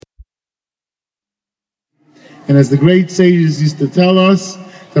And as the great sages used to tell us,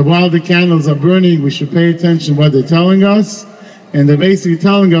 that while the candles are burning, we should pay attention to what they're telling us. And they're basically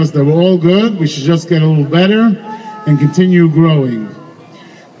telling us that we're all good, we should just get a little better and continue growing.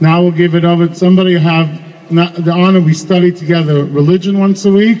 Now we'll give it over to somebody who have the honor we study together religion once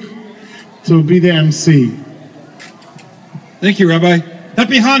a week to be the MC. Thank you, Rabbi.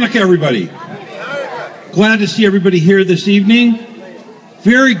 Happy Hanukkah, everybody. Glad to see everybody here this evening.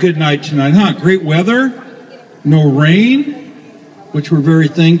 Very good night tonight, huh? Great weather, no rain, which we're very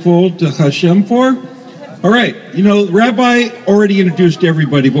thankful to Hashem for. All right, Rabbi already introduced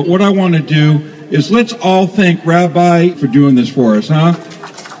everybody, but what I want to do is let's all thank Rabbi for doing this for us, huh?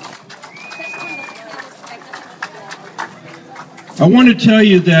 I want to tell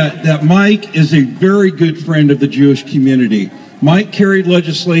you that Mike is a very good friend of the Jewish community. Mike carried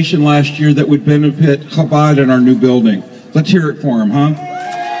legislation last year that would benefit Chabad in our new building. Let's hear it for him, huh?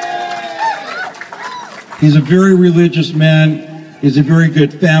 He's a very religious man. He's a very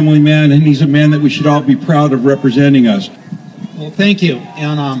good family man, and he's a man that we should all be proud of representing us. Well, thank you,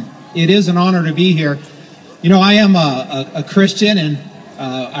 and it is an honor to be here. I am a Christian, and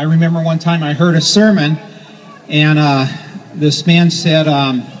I remember one time I heard a sermon, and this man said,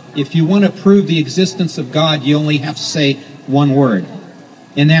 if you want to prove the existence of God, you only have to say one word,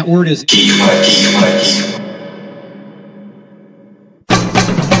 and that word is...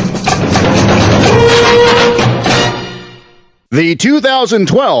 The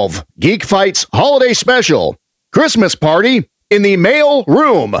 2012 Geek Fights Holiday Special Christmas Party in the Mail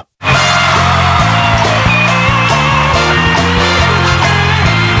Room.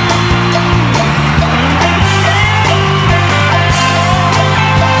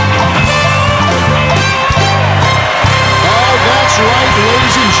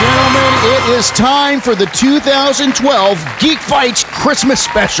 It is time for the 2012 Geek Fights Christmas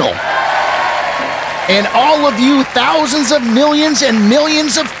Special. And all of you thousands of millions and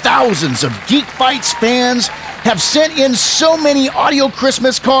millions of thousands of Geek Fights fans have sent in so many audio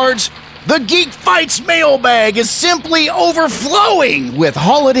Christmas cards. The Geek Fights mailbag is simply overflowing with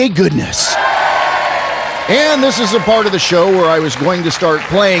holiday goodness. And this is a part of the show where I was going to start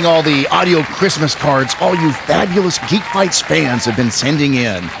playing all the audio Christmas cards all you fabulous Geek Fights fans have been sending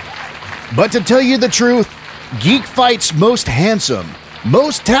in. But to tell you the truth, Geek Fights' most handsome,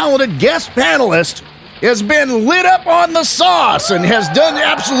 most talented guest panelist has been lit up on the sauce and has done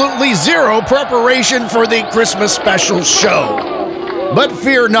absolutely zero preparation for the Christmas special show. But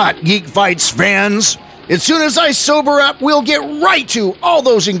fear not, Geek Fights fans. As soon as I sober up, we'll get right to all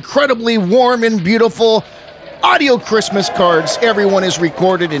those incredibly warm and beautiful audio Christmas cards everyone has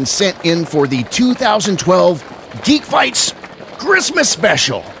recorded and sent in for the 2012 Geek Fights Christmas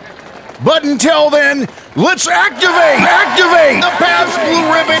special. But until then, let's activate the Pabst Blue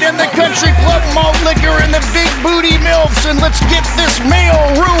Ribbon and the Country Club Malt Liquor and the Big Booty MILFs, and let's get this mail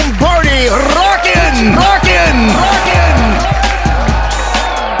room party rockin'.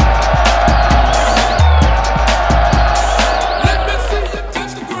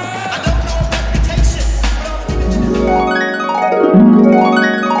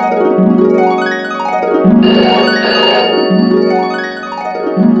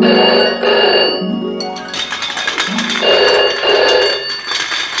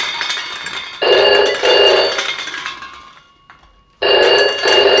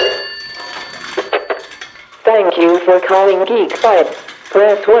 Thank you for calling Geek Fights.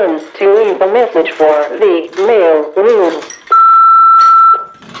 Press 1 to leave a message for the mail room.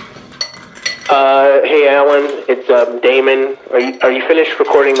 Hey Alan, it's Damon. Are you finished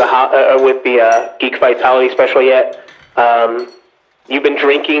recording with the Geek Fights holiday special yet? You've been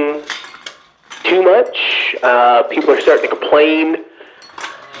drinking too much. People are starting to complain.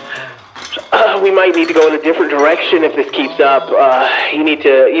 We might need to go in a different direction if this keeps up. You need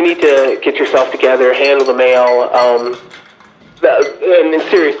to get yourself together, handle the mail. And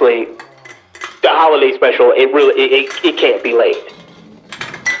seriously, the holiday special, it can't be late.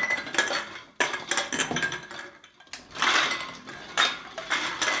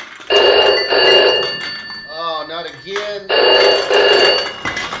 Oh, not again.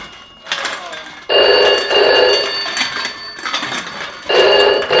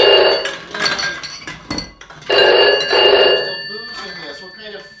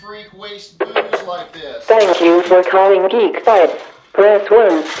 Thank you for calling Geek Fights. Press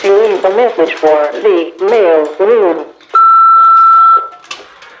 1 to leave a message for the mail room.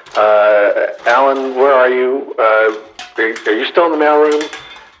 Alan, where are you? Are you still in the mail room?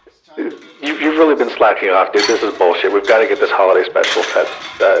 You've really been slacking off, dude. This is bullshit. We've got to get this holiday special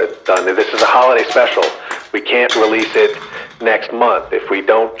done. This is a holiday special. We can't release it next month. If we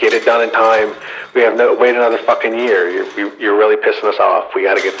don't get it done in time, we have no wait another fucking year. You're really pissing us off. We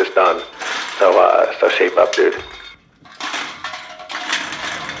got to get this done. So shape up, dude.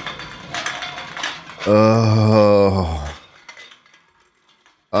 Oh,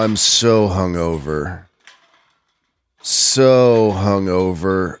 I'm so hungover. So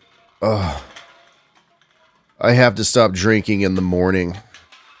hungover. Oh, I have to stop drinking in the morning.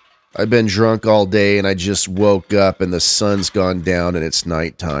 I've been drunk all day and I just woke up and the sun's gone down and it's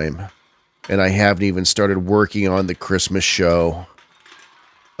nighttime. And I haven't even started working on the Christmas show.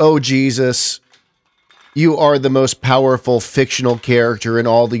 Oh, Jesus. You are the most powerful fictional character in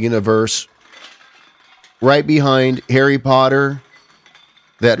all the universe. Right behind Harry Potter,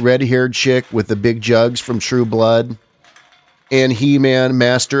 that red-haired chick with the big jugs from True Blood, and He-Man,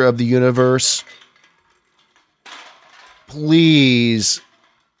 Master of the Universe. Please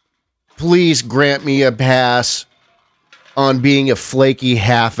grant me a pass on being a flaky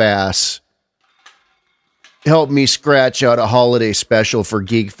half-ass. Help me scratch out a holiday special for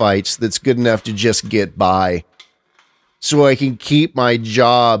Geek Fights that's good enough to just get by, so I can keep my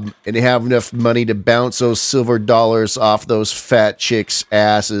job and have enough money to bounce those silver dollars off those fat chicks'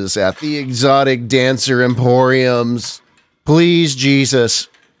 asses at the exotic dancer emporiums. Please, Jesus,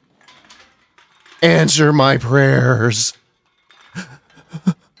 answer my prayers.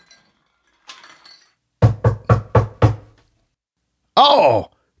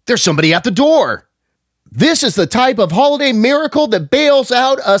 Oh, there's somebody at the door. This is the type of holiday miracle that bails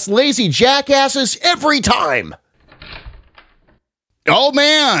out us lazy jackasses every time. Oh,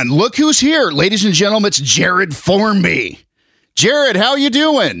 man, look who's here. Ladies and gentlemen, it's Jared Formby. Jared, how you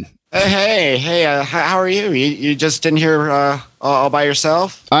doing? Hey, how are you? You just in here all by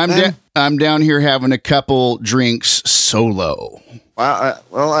yourself? I'm down here having a couple drinks solo.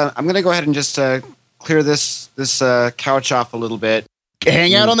 Well, I'm going to go ahead and just clear this couch off a little bit.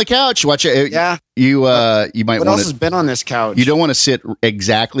 Hang out on the couch. Watch it. Yeah. You might want to. What else has been on this couch? You don't want to sit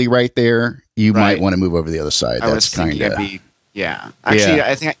exactly right there. You might want to move over to the other side. That's kind of. Yeah. Actually,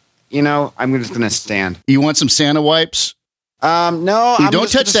 I think I'm just going to stand. You want some Santa wipes? No. Don't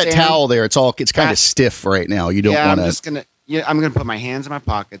touch that towel there. It's kind of stiff right now. You don't want to. I'm just gonna. Yeah, I'm gonna put my hands in my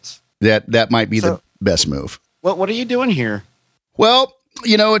pockets. That might be the best move. What are you doing here? Well,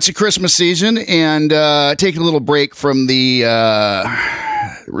 it's a Christmas season and taking a little break from the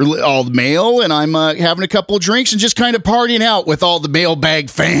all the mail, and I'm having a couple of drinks and just kind of partying out with all the mailbag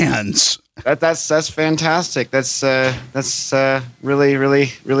fans. That's fantastic. That's really,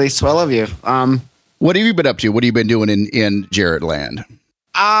 really, really swell of you. What have you been up to? What have you been doing in Jarrett Land?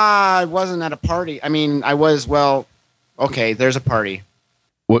 I wasn't at a party. I mean, I was. Well, okay. There's a party.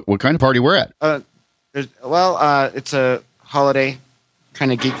 What kind of party we're at? It's a holiday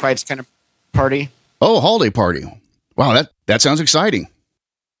kind of Geek Fights kind of party. Oh, holiday party! Wow, that sounds exciting.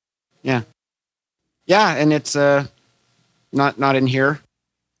 Yeah, and it's not in here.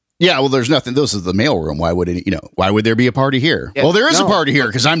 Yeah, well, there's nothing. This is the mailroom. Why would Why would there be a party here? Yeah, well, there is a party here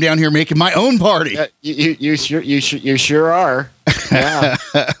because I'm down here making my own party. You sure are. Yeah.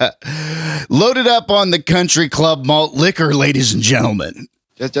 Loaded up on the Country Club malt liquor, ladies and gentlemen.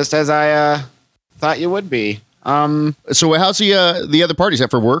 Just as I thought you would be. So how's the other party? Is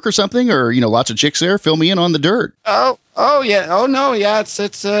that for work or something? Or lots of chicks there? Fill me in on the dirt. Oh yeah. Oh no, yeah.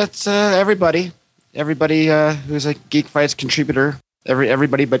 It's everybody. Everybody who's a Geek Fights contributor.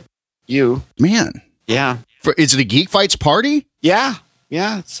 Everybody but you. Man. Yeah. Is it a Geek Fights party? Yeah.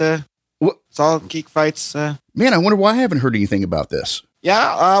 It's all Geek Fights. Man, I wonder why I haven't heard anything about this.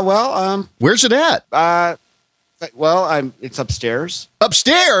 Yeah. Where's it at? It's upstairs.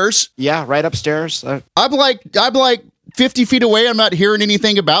 Upstairs? Yeah, right upstairs. I'm like 50 feet away. I'm not hearing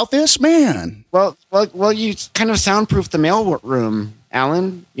anything about this, man. Well, you kind of soundproof the mail room,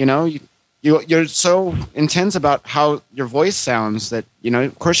 Alan. You're so intense about how your voice sounds that,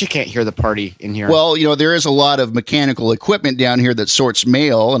 of course you can't hear the party in here. Well, there is a lot of mechanical equipment down here that sorts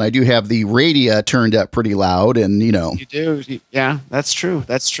mail, and I do have the radio turned up pretty loud, and, You do? Yeah, that's true.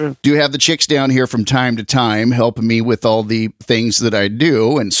 Do have the chicks down here from time to time helping me with all the things that I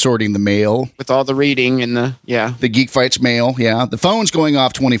do and sorting the mail. With all the reading and the Geek Fights mail, yeah. The phone's going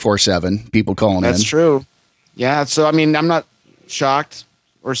off 24/7, people calling in. That's true. Yeah, so, I mean, I'm not shocked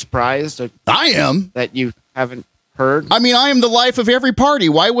or surprised. I am. That you haven't heard. I mean, I am the life of every party.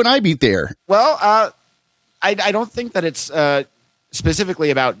 Why would I be there? Well, I don't think that it's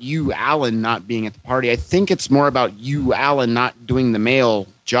specifically about you, Alan, not being at the party. I think it's more about you, Alan, not doing the mail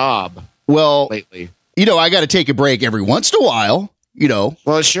job. Well, lately, I got to take a break every once in a while.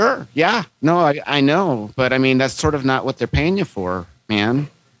 Well, sure, yeah, no, I know, but I mean that's sort of not what they're paying you for, man.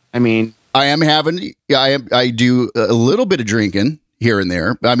 I mean, I do a little bit of drinking. here and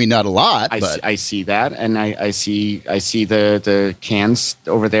there. I mean, not a lot, but I see that, and I see the cans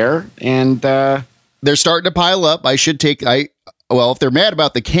over there, and they're starting to pile up. Well, if they're mad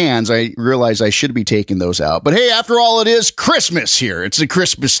about the cans, I realize I should be taking those out. But hey, after all, it is Christmas here. It's the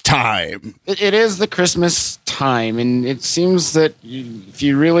Christmas time. It is the Christmas time, and it seems that if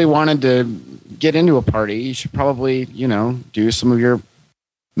you really wanted to get into a party, you should probably, do some of your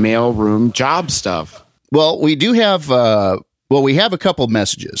mailroom job stuff. Well, we do have, we have a couple of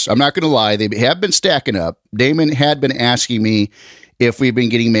messages. I'm not going to lie. They have been stacking up. Damon had been asking me if we've been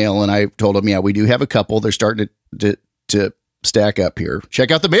getting mail, and I told him, yeah, we do have a couple. They're starting to stack up here.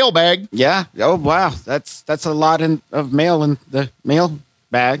 Check out the mailbag. Yeah. Oh, wow. That's a lot of mail in the mail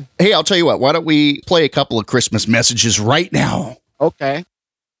bag. Hey, I'll tell you what. Why don't we play a couple of Christmas messages right now? Okay.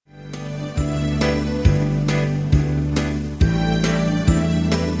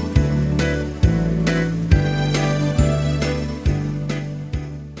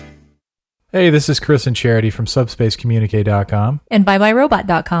 Hey, this is Chris and Charity from SubspaceCommunique.com and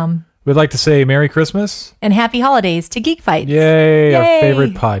BuyMyRobot.com. We'd like to say Merry Christmas and Happy Holidays to Geek Fights. Yay! Our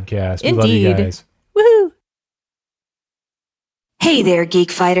favorite podcast. Indeed. We love you guys. Woohoo! Hey there, Geek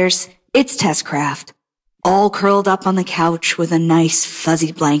Fighters. It's Tesscraft. All curled up on the couch with a nice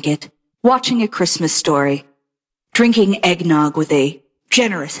fuzzy blanket, watching A Christmas Story, drinking eggnog with a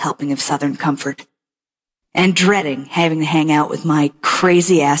generous helping of Southern comfort, and dreading having to hang out with my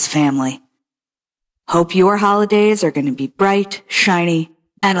crazy-ass family. Hope your holidays are going to be bright, shiny,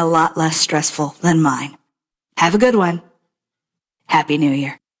 and a lot less stressful than mine. Have a good one. Happy New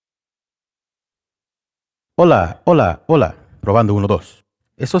Year. Hola. Probando 1, 2.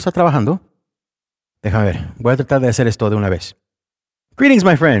 ¿Esto está trabajando? Déjame ver. Voy a tratar de hacer esto de una vez. Greetings,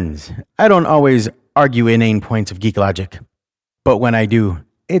 my friends. I don't always argue inane points of geek logic. But when I do,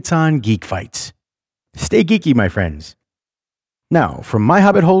 it's on Geek Fights. Stay geeky, my friends. Now, from my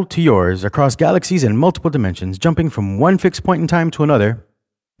hobbit hole to yours, across galaxies and multiple dimensions, jumping from one fixed point in time to another,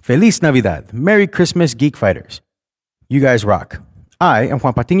 Feliz Navidad. Merry Christmas, Geek Fighters. You guys rock. I am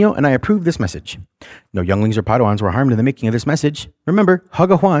Juan Patiño, and I approve this message. No younglings or Padawans were harmed in the making of this message. Remember,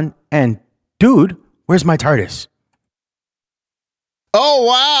 hug a Juan, and dude, where's my TARDIS? Oh,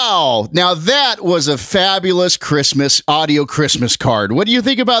 wow. Now that was a fabulous audio Christmas card. What do you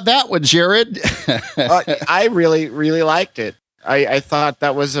think about that one, Jared? I really, really liked it. I thought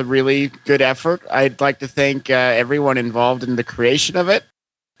that was a really good effort. I'd like to thank everyone involved in the creation of it.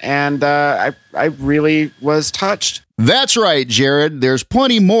 And I really was touched. That's right, Jared. There's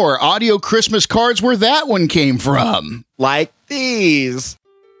plenty more audio Christmas cards where that one came from. Like these.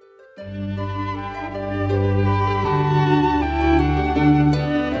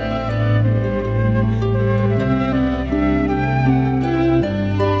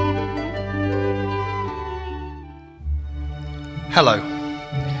 Hello,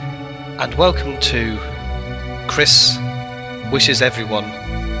 and welcome to Chris Wishes Everyone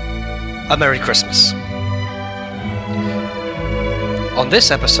a Merry Christmas. On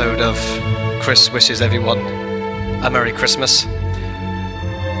this episode of Chris Wishes Everyone a Merry Christmas,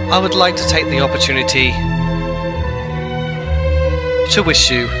 I would like to take the opportunity to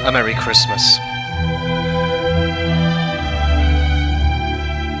wish you a Merry Christmas.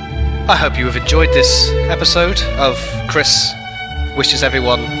 I hope you have enjoyed this episode of Chris Wishes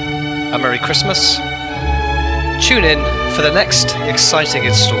Everyone a Merry Christmas. Tune in for the next exciting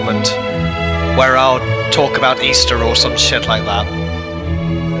installment where I'll talk about Easter or some shit like that.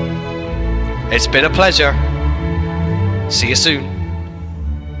 It's been a pleasure. See you soon.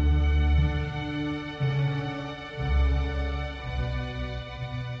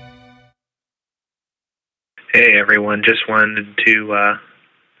 Hey everyone, just wanted to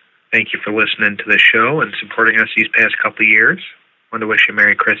thank you for listening to the show and supporting us these past couple of years. Want to wish you a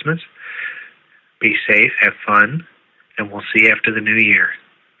Merry Christmas. Be safe, have fun, and we'll see you after the new year.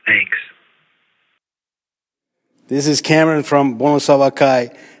 Thanks. This is Cameron from Buenos Aires,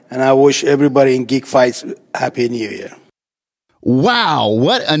 and I wish everybody in Geek Fights Happy New Year. Wow,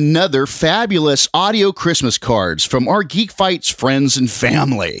 what another fabulous audio Christmas cards from our Geek Fights friends and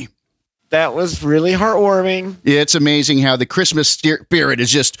family. That was really heartwarming. It's amazing how the Christmas spirit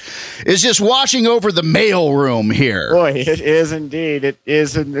is just washing over the mail room here. Boy, it is indeed. It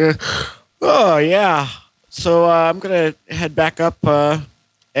is. Oh yeah. So I'm gonna head back up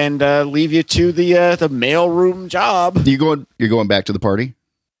and leave you to the mail room job. You're going back to the party?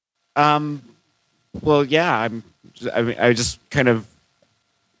 Well, yeah. I just kind of.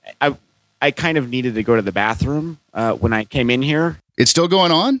 I kind of needed to go to the bathroom when I came in here. It's still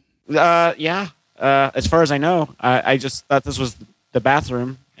going on? Yeah. As far as I know, I just thought this was the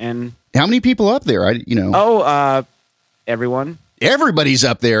bathroom. And how many people up there? Oh, everyone. Everybody's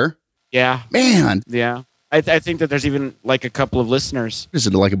up there. Yeah. Man. Yeah. I think that there's even like a couple of listeners. Is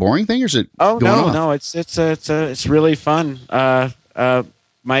it like a boring thing, or is it? Oh going no, off? no, it's really fun.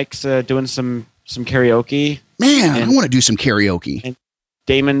 Mike's doing some karaoke. Man, I want to do some karaoke. And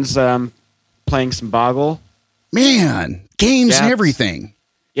Damon's playing some Boggle. Man, games and everything.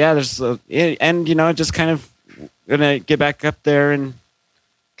 Yeah, there's and just kind of gonna get back up there and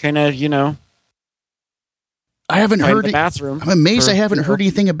kind of I haven't heard the bathroom. I'm amazed I haven't heard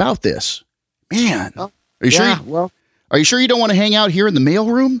anything about this. Man, are you sure? Are you sure you don't want to hang out here in the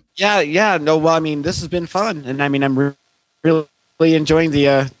mailroom? Yeah. No, well, I mean, this has been fun, and I mean, I'm really enjoying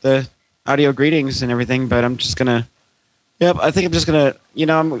the audio greetings and everything. But I'm just gonna, I think I'm just gonna,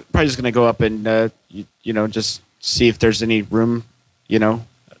 I'm probably just gonna go up and just see if there's any room,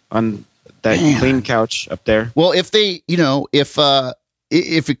 on that clean couch up there. Well, if they, if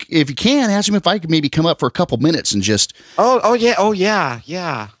you can, ask them if I could maybe come up for a couple minutes and just. Oh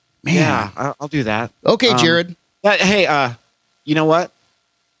yeah. Man. Yeah, I'll do that. Okay, Jared. Hey, you know what?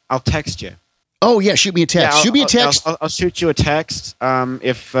 I'll text you. Oh yeah, shoot me a text. Yeah, shoot me a text. I'll shoot you a text.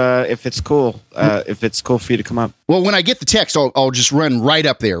 If it's cool. If it's cool for you to come up. Well, when I get the text, I'll just run right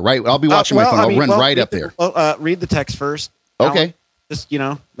up there. Right, I'll be watching my phone. I'll run right up there. Well, read the text first. Okay. Just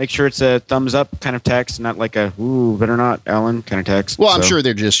make sure it's a thumbs up kind of text, not like a "ooh, better not, Alan" kind of text. Well, I'm sure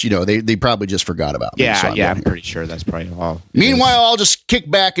they're just they probably just forgot about me. Yeah, I'm pretty sure that's probably all. Meanwhile, I'll just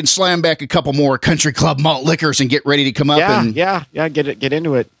kick back and slam back a couple more Country Club malt liquors and get ready to come up. Yeah, get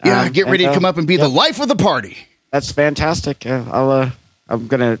into it. Yeah, get ready to come up and be the life of the party. That's fantastic. I'm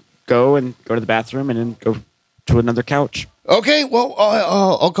gonna go to the bathroom and then go to another couch. Okay, well,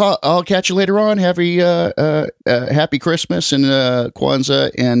 I'll catch you later on. Happy Christmas and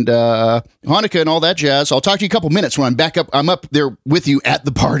Kwanzaa and Hanukkah and all that jazz. I'll talk to you a couple minutes when I'm back up. I'm up there with you at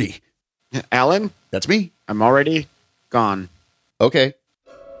the party. Alan? That's me. I'm already gone. Okay.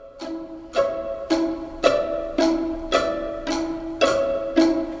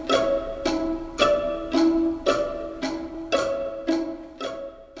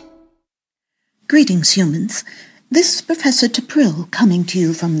 Greetings, humans. This is Professor T'Pril coming to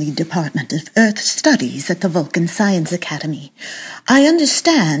you from the Department of Earth Studies at the Vulcan Science Academy. I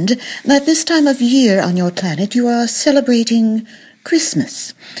understand that this time of year on your planet you are celebrating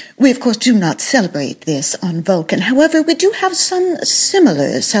Christmas. We, of course, do not celebrate this on Vulcan. However, we do have some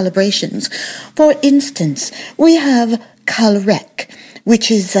similar celebrations. For instance, we have Kalrek,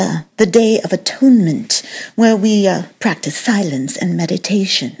 which is the Day of Atonement, where we practice silence and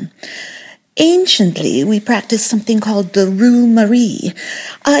meditation. Anciently, we practiced something called the Rue Marie.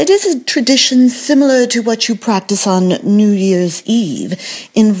 It is a tradition similar to what you practice on New Year's Eve,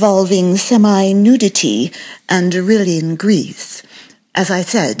 involving semi-nudity and Aurelian Greece. As I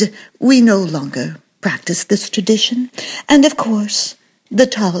said, we no longer practice this tradition. And, of course, the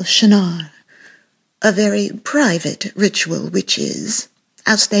Tal Shinar, a very private ritual which is,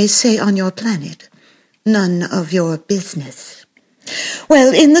 as they say on your planet, none of your business.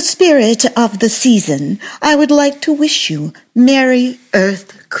 Well, in the spirit of the season, I would like to wish you Merry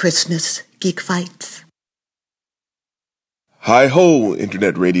Earth Christmas, Geek Fights. Hi-ho,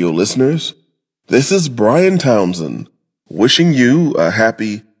 Internet Radio listeners. This is Brian Townsend, wishing you a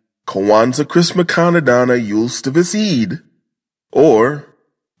happy Kwanzaa Christmas Kanadana Yulstavis Eid. Or,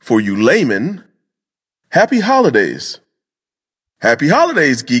 for you laymen, Happy Holidays. Happy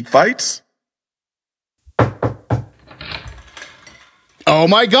Holidays, Geek Fights. Oh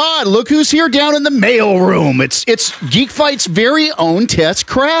my God! Look who's here down in the mail room. It's Geek Fight's very own Tess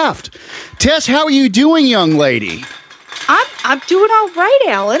Craft. Tess, how are you doing, young lady? I'm doing all right,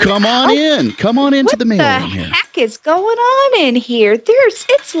 Alan. Come on in. Come on into the mail room here. What the heck is going on in here?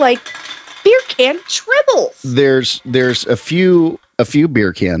 It's like beer can tribbles. There's a few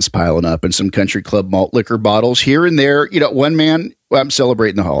beer cans piling up and some Country Club malt liquor bottles here and there. One man. Well, I'm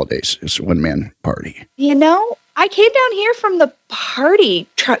celebrating the holidays. It's a one-man party. I came down here from the party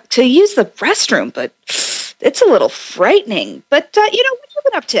to use the restroom, but it's a little frightening. But, what you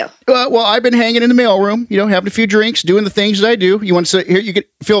been up to? Well, I've been hanging in the mailroom, having a few drinks, doing the things that I do. You want to sit here? You can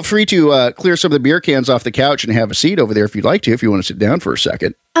feel free to clear some of the beer cans off the couch and have a seat over there if you'd like to, if you want to sit down for a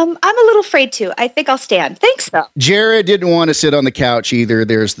second. I'm a little afraid to. I think I'll stand. Thanks, though. Jared didn't want to sit on the couch either.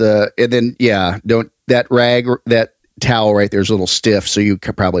 That rag, that towel right there's a little stiff, so you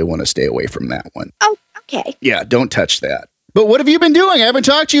could probably want to stay away from that one. Oh, okay. Yeah, don't touch that. But what have you been doing? I haven't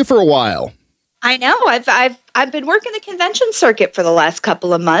talked to you for a while. I know. I've been working the convention circuit for the last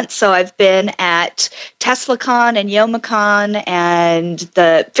couple of months. So I've been at TeslaCon and YomaCon and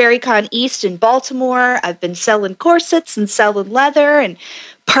the FairyCon East in Baltimore. I've been selling corsets and selling leather and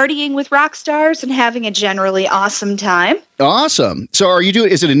partying with rock stars and having a generally awesome time. Awesome. So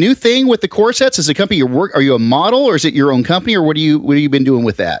is it a new thing with the corsets? Is the company your work? Are you a model, or is it your own company, or what have you been doing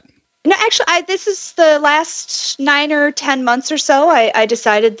with that? No, actually, this is the last 9 or 10 months or so. I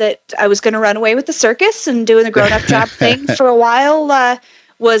decided that I was going to run away with the circus, and doing the grown-up job thing for a while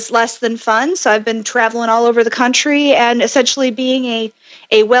was less than fun. So I've been traveling all over the country and essentially being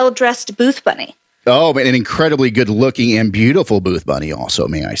a well-dressed booth bunny. Oh, but an incredibly good-looking and beautiful booth bunny also,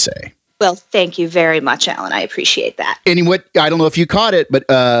 may I say. Well, thank you very much, Alan. I appreciate that. And I don't know if you caught it, but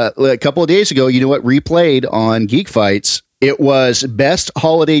a couple of days ago, you know what replayed on Geek Fights? It was Best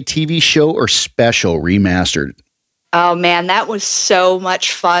Holiday TV Show or Special Remastered. Oh, man, that was so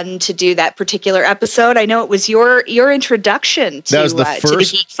much fun to do that particular episode. I know it was your introduction to the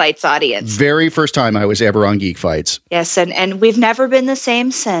Geek Fights audience. Very first time I was ever on Geek Fights. Yes, and we've never been the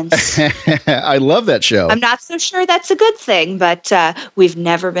same since. I love that show. I'm not so sure that's a good thing, but we've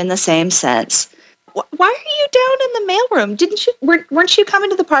never been the same since. Why are you down in the mailroom? Weren't you coming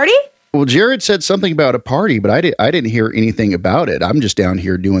to the party? Well, Jared said something about a party, but I didn't hear anything about it. I'm just down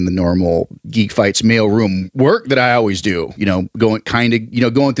here doing the normal Geek Fights mailroom work that I always do. Going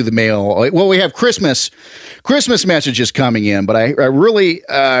through the mail. Well, we have Christmas messages coming in, but I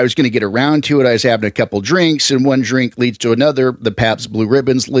was going to get around to it. I was having a couple drinks, and one drink leads to another. The Pabst Blue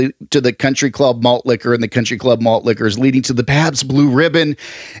Ribbons lead to the Country Club Malt Liquor, and the Country Club Malt Liquor is leading to the Pabst Blue Ribbon.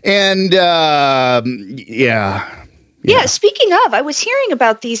 And Yeah, speaking of, I was hearing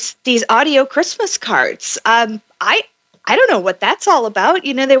about these audio Christmas cards. I don't know what that's all about.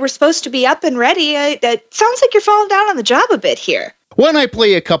 They were supposed to be up and ready. It sounds like you're falling down on the job a bit here. Why don't I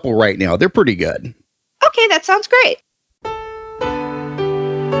play a couple right now? They're pretty good. Okay, that sounds great.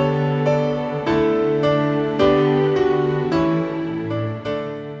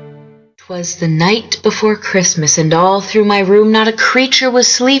 'Twas the night before Christmas, and all through my room not a creature was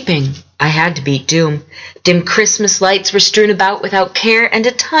sleeping. I had to beat doom. Dim Christmas lights were strewn about without care, and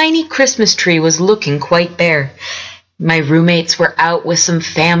a tiny Christmas tree was looking quite bare. My roommates were out with some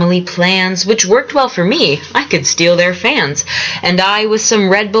family plans, which worked well for me. I could steal their fans. And I, with some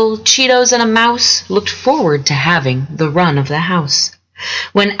Red Bull, Cheetos, and a mouse, looked forward to having the run of the house.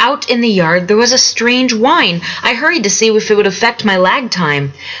 When out in the yard there was a strange whine. I hurried to see if it would affect my lag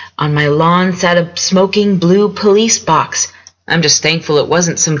time. On my lawn sat a smoking blue police box. I'm just thankful it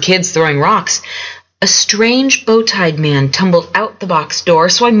wasn't some kids throwing rocks. A strange bow-tied man tumbled out the box door,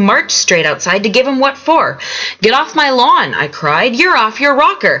 so I marched straight outside to give him what for. "Get off my lawn," I cried. "You're off your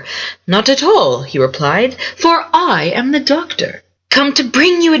rocker." "Not at all," he replied, "for I am the doctor. Come to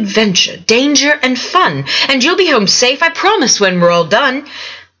bring you adventure, danger, and fun, and you'll be home safe, I promise, when we're all done.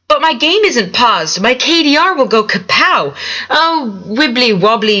 But my game isn't paused. My KDR will go kapow. Oh,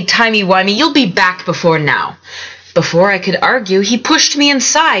 wibbly-wobbly, timey-wimey, you'll be back before now." Before I could argue, he pushed me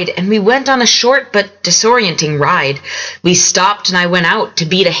inside, and we went on a short but disorienting ride. We stopped, and I went out to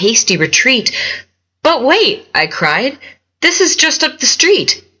beat a hasty retreat. "But wait," I cried, "this is just up the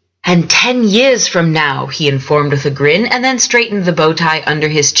street." "And 10 years from now," he informed with a grin, and then straightened the bow tie under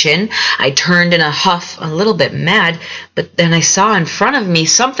his chin. I turned in a huff, a little bit mad, but then I saw in front of me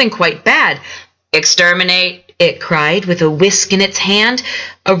something quite bad. "Exterminate," it cried, with a whisk in its hand.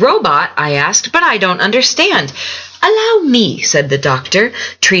 "A robot?" I asked, "but I don't understand." "Allow me," said the doctor,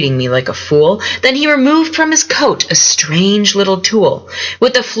 treating me like a fool. Then he removed from his coat a strange little tool.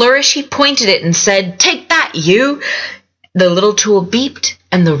 With a flourish he pointed it and said, "Take that, you!" The little tool beeped,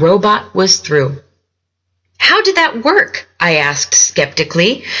 and the robot was through. "How did that work?" I asked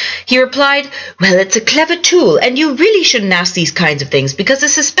skeptically. He replied, "Well, it's a clever tool, and you really shouldn't ask these kinds of things, because the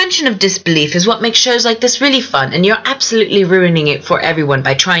suspension of disbelief is what makes shows like this really fun, and you're absolutely ruining it for everyone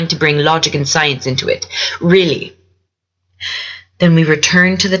by trying to bring logic and science into it. Really." Then we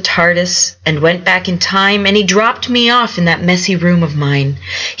returned to the TARDIS and went back in time, and he dropped me off in that messy room of mine.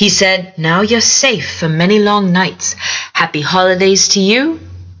 He said, "Now you're safe for many long nights. Happy holidays to you,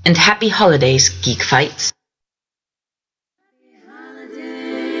 and happy holidays, Geek Fights."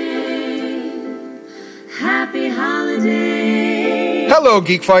 Happy holiday. Hello,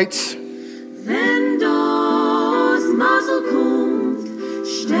 Geek Fights. Wenn das Mazel kommt,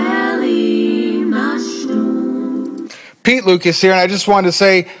 stell ihm a Stund. Pete Lucas here, and I just wanted to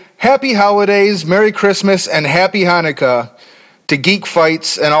say happy holidays, Merry Christmas, and Happy Hanukkah to Geek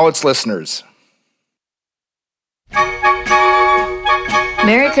Fights and all its listeners.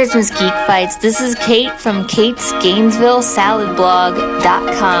 Merry Christmas, Geek Fights. This is Kate from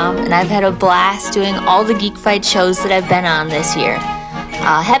KatesGainesvilleSaladBlog.com, and I've had a blast doing all the Geek Fight shows that I've been on this year.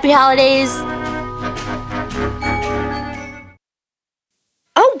 Happy holidays.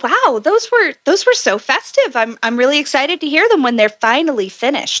 Oh, wow, those were so festive. I'm really excited to hear them when they're finally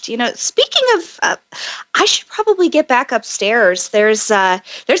finished. You know, speaking of, I should probably get back upstairs. There's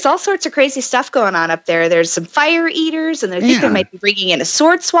all sorts of crazy stuff going on up there. There's some fire eaters, and I think they might be bringing in a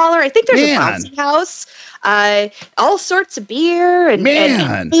sword swaller. I think there's a bouncy house. All sorts of beer and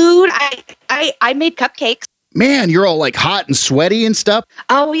food. I made cupcakes. Man, you're all like hot and sweaty and stuff.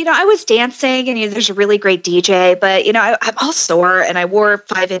 Oh, you know, I was dancing, and there's a really great DJ, but you know, I'm all sore, and I wore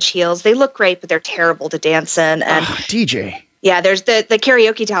 5-inch heels. They look great, but they're terrible to dance in. And DJ. Yeah, there's the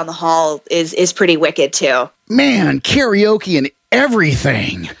karaoke down the hall is pretty wicked too. Man, karaoke and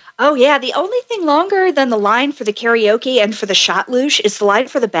everything. Oh yeah, the only thing longer than the line for the karaoke and for the shot luge is the line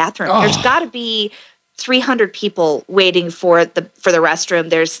for the bathroom. There's got to be 300 people waiting for the restroom.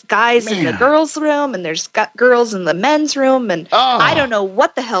 There's guys in the girls' room, and there's girls in the men's room, and I don't know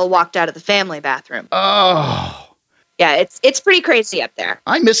what the hell walked out of the family bathroom. Oh. Yeah, it's pretty crazy up there.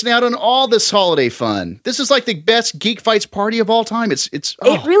 I'm missing out on all this holiday fun. This is like the best Geek Fights party of all time. It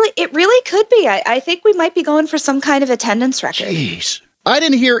really could be. I think we might be going for some kind of attendance record. Jeez. I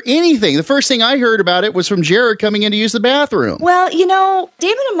didn't hear anything. The first thing I heard about it was from Jared coming in to use the bathroom. Well, you know,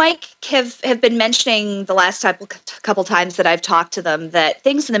 Damon and Mike have been mentioning the last couple times that I've talked to them that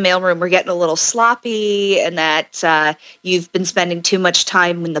things in the mailroom were getting a little sloppy, and that you've been spending too much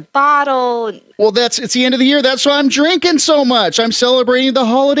time in the bottle. Well, it's the end of the year. That's why I'm drinking so much. I'm celebrating the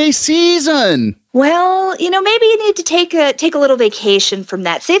holiday season. Well, you know, maybe you need to take a little vacation from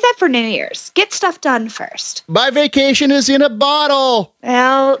that. Save that for New Year's. Get stuff done first. My vacation is in a bottle.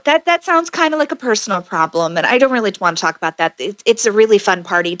 Well, that sounds kind of like a personal problem, and I don't really want to talk about that. It's a really fun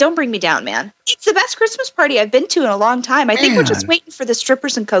party. Don't bring me down, man. It's the best Christmas party I've been to in a long time. I think we're just waiting for the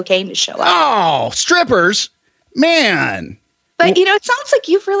strippers and cocaine to show up. Oh, strippers? Man. But, you know, it sounds like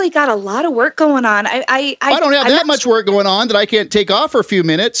you've really got a lot of work going on. I don't have that much work going on that I can't take off for a few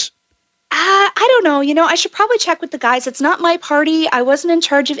minutes. I don't know. You know, I should probably check with the guys. It's not my party. I wasn't in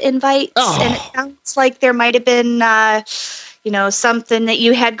charge of invites. And it sounds like there might have been, you know, something that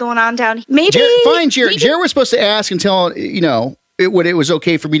you had going on down here. Maybe. Jared. Jared was supposed to ask and tell, you know, when it was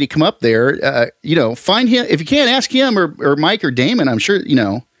okay for me to come up there. You know, find him. If you can't, ask him or Mike or Damon. I'm sure, you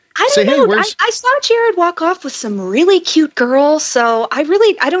know. I don't know. I saw Jared walk off with some really cute girls, so I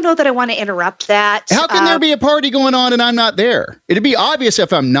don't know that I want to interrupt that. How can there be a party going on and I'm not there? It'd be obvious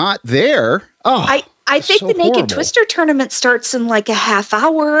if I'm not there. Oh, I think the Naked Twister tournament starts in like a half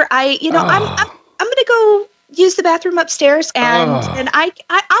hour. I'm going to go use the bathroom upstairs, and I'll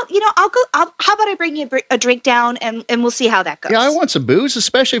go. How about I bring you a drink down, and we'll see how that goes. Yeah, I want some booze,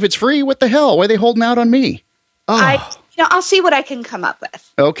 especially if it's free. What the hell? Why are they holding out on me? I'll see what I can come up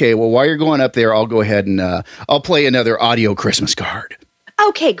with. Okay, well, while you're going up there, I'll go ahead and I'll play another audio Christmas card.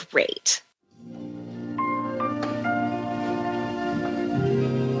 Okay, great.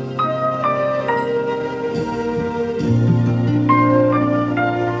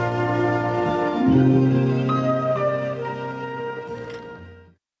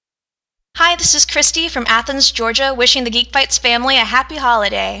 Hi, this is Christy from Athens, Georgia, wishing the Geek Fights family a happy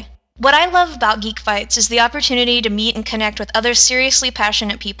holiday. What I love about Geek Fights is the opportunity to meet and connect with other seriously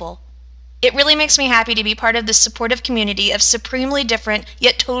passionate people. It really makes me happy to be part of this supportive community of supremely different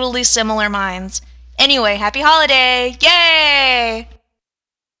yet totally similar minds. Anyway, happy holiday! Yay!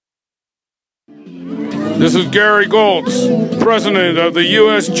 This is Gary Goltz, president of the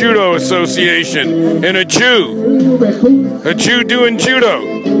U.S. Judo Association, and a Jew doing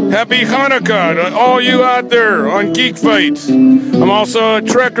judo. Happy Hanukkah to all you out there on Geek Fights. I'm also a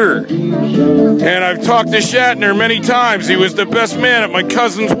Trekker, and I've talked to Shatner many times. He was the best man at my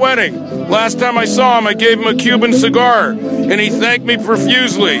cousin's wedding. Last time I saw him, I gave him a Cuban cigar, and he thanked me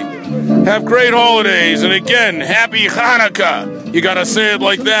profusely. Have great holidays, and again, happy Hanukkah. You gotta say it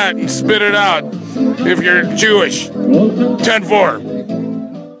like that and spit it out if you're Jewish. 10-4.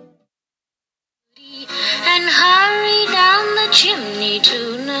 And hurry down the chimney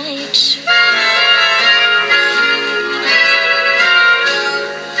tonight.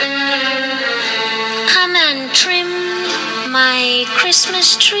 Come and trim my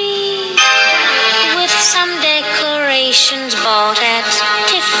Christmas tree with some decorations bought at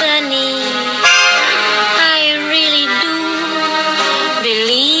Tiffany. I really do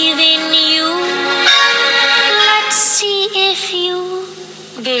believe in you. Let's see if you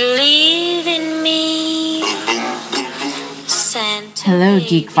believe in me. Santa. Hello,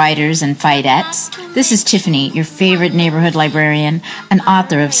 Geek Fighters and Fightettes. This is Tiffany, your favorite neighborhood librarian and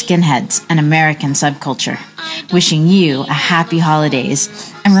author of Skinheads, an American Subculture, wishing you a happy holidays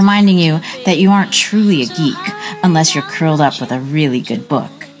and reminding you that you aren't truly a geek unless you're curled up with a really good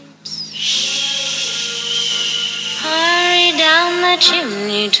book. Hurry down the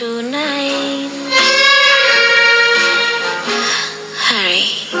chimney tonight. Hurry.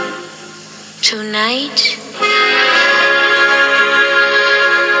 Tonight.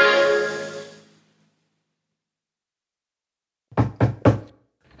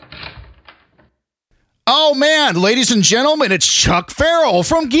 Oh man, ladies and gentlemen, it's Chuck Farrell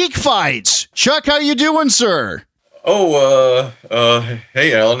from Geek Fights. Chuck, how you doing, sir?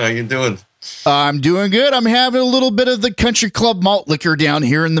 Hey Alan, how you doing? I'm doing good. I'm having a little bit of the Country Club malt liquor down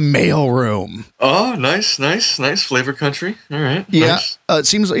here in the mail room. Oh, nice flavor country. All right. Yeah, nice. It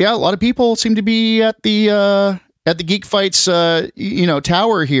seems a lot of people seem to be at the Geek Fights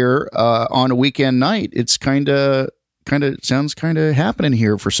tower here on a weekend night. It's kind of sounds happening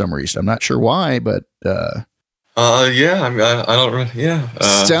here for some reason. I'm not sure why, but yeah, I mean, I don't really, yeah.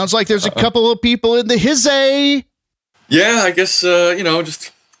 Sounds like there's a couple of people in the hizzy. Yeah, I guess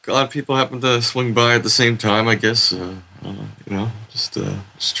just a lot of people happen to swing by at the same time. I guess just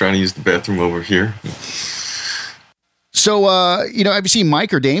trying to use the bathroom over here. So have you seen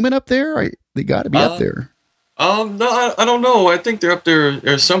Mike or Damon up there? They got to be up there. No, I don't know. I think they're up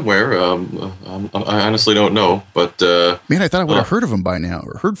there somewhere. I honestly don't know, but man, I thought I would have heard of them by now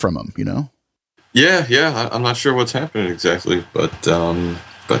or heard from them. Yeah. I'm not sure what's happening exactly, but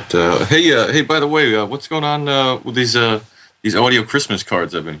hey, by the way, what's going on with these audio Christmas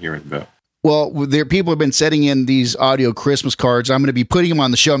cards I've been hearing about? Well, people have been sending in these audio Christmas cards. I'm going to be putting them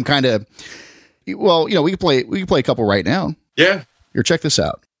on the show. I'm kind of, we can play a couple right now. Yeah. Here, check this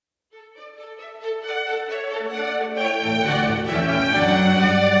out.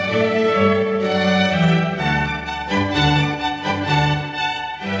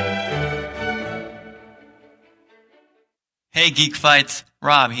 Hey, Geek Fights,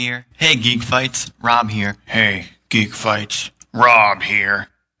 Rob here. Hey, Geek Fights, Rob here. Hey, Geek Fights, Rob here.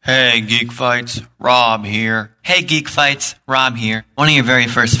 Hey, Geek Fights, Rob here. Hey, Geek Fights, Rob here. One of your very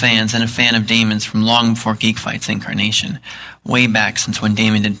first fans and a fan of Damon's from long before Geek Fights incarnation. Way back since when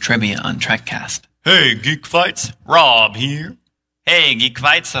Damon did trivia on Trekcast. Hey, Geek Fights, Rob here. Hey, Geek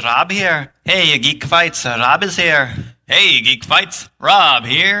Fights, Rob here. Hey, Geek Fights, Rob is here. Hey, Geek Fights, Rob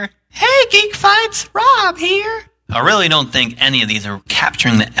here. Hey, Geek Fights, Rob here. I really don't think any of these are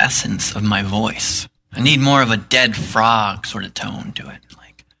capturing the essence of my voice. I need more of a dead frog sort of tone to it.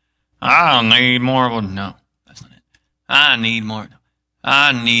 Like, I need more of a... No, that's not it. I need more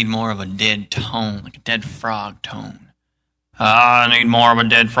of a dead tone, like a dead frog tone. I need more of a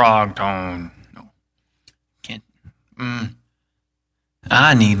dead frog tone. No. Can't...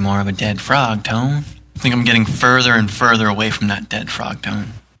 I need more of a dead frog tone. I think I'm getting further and further away from that dead frog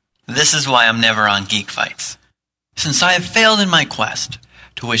tone. This is why I'm never on Geek Fights. Since I have failed in my quest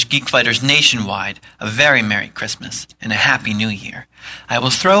to wish Geek Fighters nationwide a very Merry Christmas and a Happy New Year, I will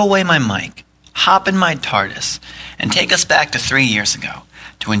throw away my mic, hop in my TARDIS, and take us back to 3 years ago,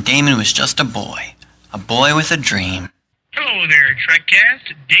 to when Damon was just a boy with a dream. Hello there,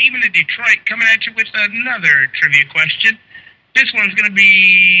 Trekcast. Damon in Detroit coming at you with another trivia question. This one's going to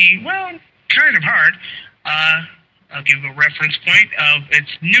be, well, kind of hard. I'll give a reference point of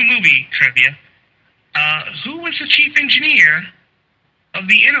its new movie trivia. Who was the chief engineer of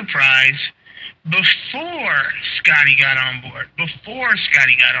the Enterprise before Scotty got on board? I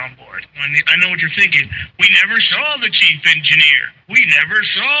know what you're thinking. We never saw the chief engineer.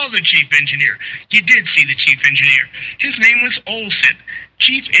 You did see the chief engineer. His name was Olson.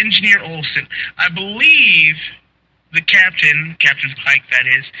 Chief Engineer Olson. I believe the Captain Pike, that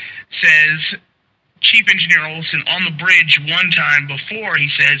is, says Chief Engineer Olson on the bridge one time before he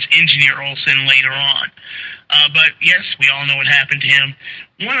says Engineer Olson later on. But yes, we all know what happened to him.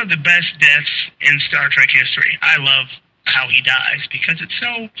 One of the best deaths in Star Trek history. I love how he dies because it's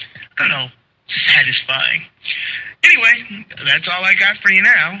so, satisfying. Anyway, that's all I got for you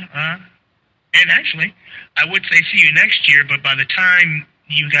now. And actually, I would say see you next year, but by the time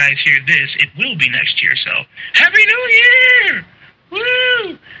you guys hear this, it will be next year. So, Happy New Year!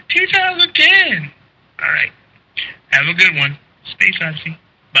 Woo! 2010! All right. Have a good one. Space Odyssey.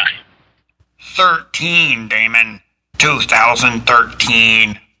 Bye. 13, Damon.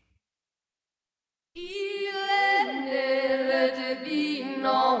 2013.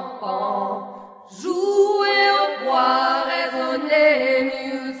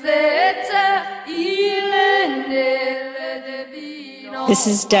 This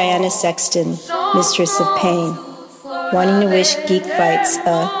is Diana Sexton, Mistress of Pain, wanting to wish Geek Fights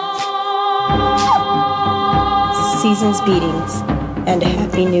season's beatings and a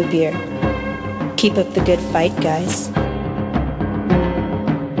happy new beer. Keep up the good fight, guys.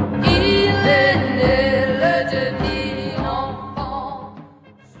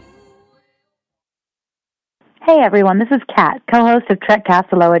 Hey everyone, this is Kat, co-host of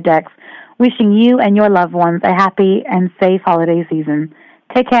Trekcast The Lower Decks, wishing you and your loved ones a happy and safe holiday season.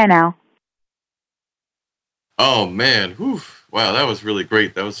 Take care now. Oh man, whew. Wow, that was really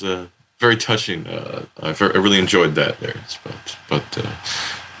great. That was very touching. I really enjoyed that there. But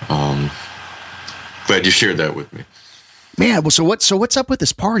glad you shared that with me. Man, well, so what's up with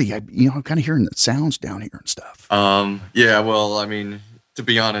this party? I'm kind of hearing the sounds down here and stuff. Yeah, well, I mean, to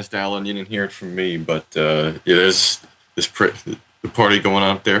be honest, Alan, you didn't hear it from me, but there's the party going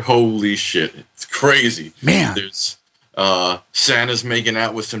on up there. Holy shit, it's crazy, man. There's Santa's making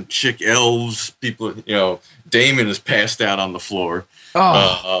out with some chick elves. People, Damon is passed out on the floor.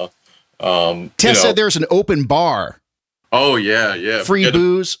 Tess said there's an open bar. Oh yeah. Free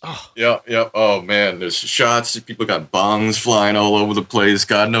booze. Oh. Yeah. Oh man, there's shots. People got bongs flying all over the place.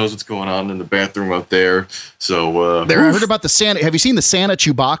 God knows what's going on in the bathroom up there. So I heard about the Santa. Have you seen the Santa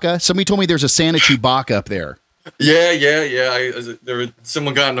Chewbacca? Somebody told me there's a Santa Chewbacca up there. Yeah.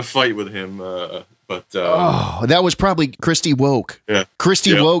 Someone got in a fight with him. That was probably Christy Woke. Yeah.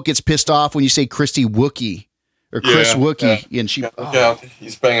 Christy Woke gets pissed off when you say Christy Wookie. Or Chris Wookie, and she. Yeah,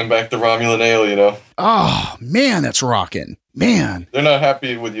 he's banging back the Romulan ale, Oh man, that's rocking, man. They're not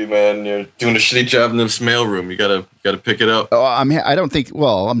happy with you, man. You're doing a shitty job in this mailroom. You gotta pick it up. Oh, I don't think.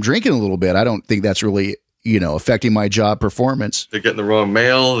 Well, I'm drinking a little bit. I don't think that's really, affecting my job performance. They're getting the wrong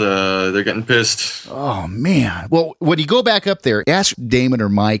mail. They're getting pissed. Oh man. Well, when you go back up there, ask Damon or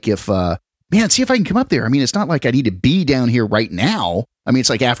Mike if, see if I can come up there. I mean, it's not like I need to be down here right now. I mean, it's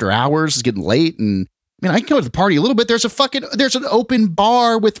like after hours. It's getting late and. I can go to the party a little bit. There's an open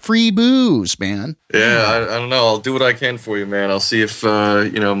bar with free booze, man. Yeah, I don't know. I'll do what I can for you, man. I'll see if,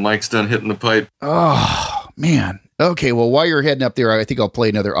 Mike's done hitting the pipe. Oh, man. Okay, well, while you're heading up there, I think I'll play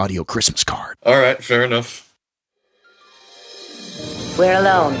another audio Christmas card. All right, fair enough. We're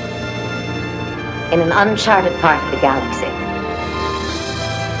alone in an uncharted part of the galaxy.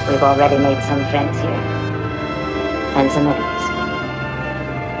 We've already made some friends here and some enemies.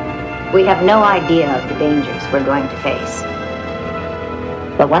 We have no idea of the dangers we're going to face.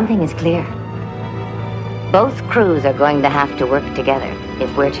 But one thing is clear. Both crews are going to have to work together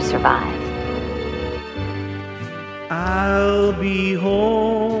if we're to survive. I'll be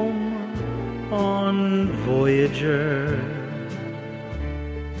home on Voyager.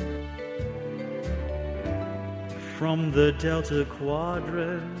 From the Delta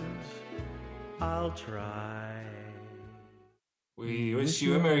Quadrant, I'll try. We wish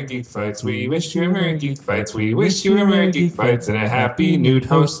you a Merry Geek Fights. We wish you a Merry Geek Fights. We wish you a Merry Geek Fights and a happy nude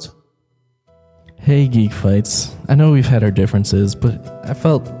host. Hey, Geek Fights. I know we've had our differences, but I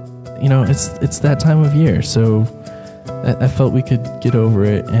felt, it's that time of year, so I felt we could get over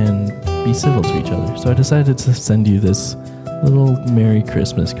it and be civil to each other. So I decided to send you this little Merry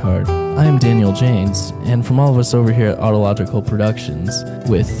Christmas card. I am Daniel Janes, and from all of us over here at Autological Productions,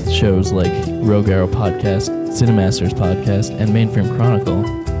 with shows like Rogue Arrow Podcast, Cinemasters Podcast, and Mainframe Chronicle,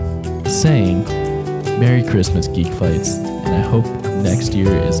 saying Merry Christmas, Geek Fights, and I hope next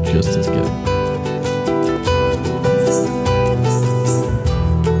year is just as good.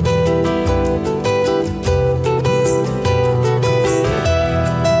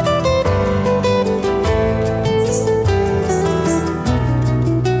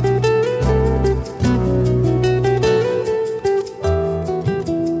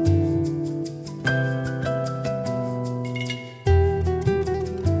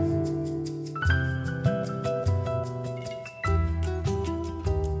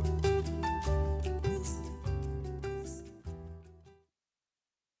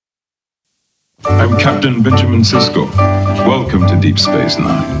 I'm Captain Benjamin Sisko. Welcome to Deep Space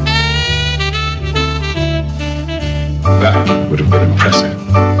Nine. That would have been impressive.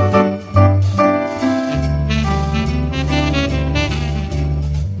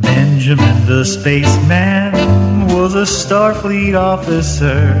 Benjamin the spaceman was a Starfleet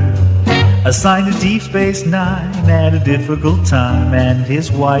officer assigned to Deep Space Nine at a difficult time, and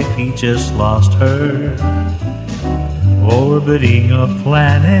his wife, he just lost her. Orbiting a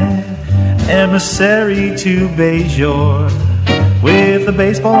planet emissary to Bajor, with a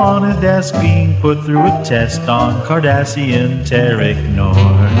baseball on his desk being put through a test on Cardassian Terek Nor.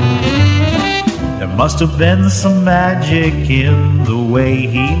 There must have been some magic in the way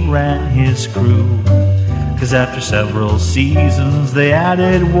he ran his crew, 'cause after several seasons they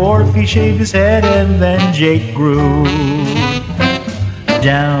added Worf, he shaved his head, and then Jake grew.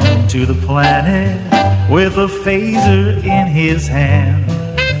 Down to the planet with a phaser in his hand,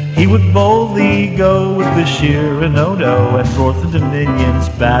 he would boldly go with Bashir and Odo and thwart the Dominion's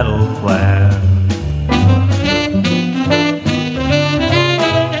battle plan.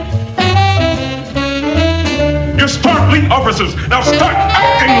 officers. Now start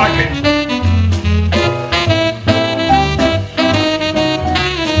acting like it.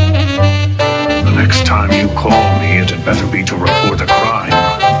 The next time you call me, it had better be to report a crime.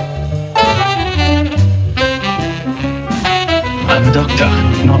 I'm a doctor,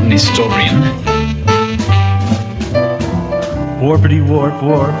 not an historian. Warpity warp,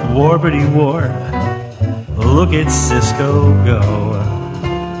 warp, warpity warp. Look at Cisco go.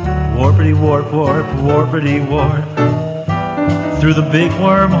 Warpity warp, warp, warpity warp. Through the big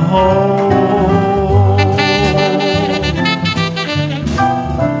wormhole.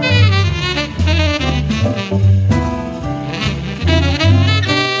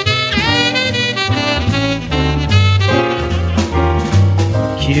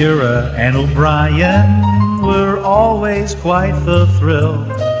 Kira and O'Brien were always quite the thrill,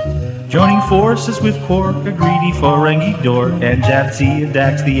 joining forces with Quark, a greedy Ferengi dork, and Jatsi and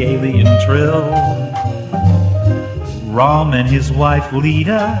Dax, the alien Trill. Rom and his wife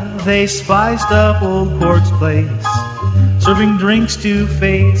Lita, they spiced up old Quark's place, serving drinks to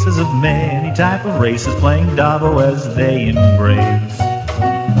faces of many type of races, playing Dabo as they embrace.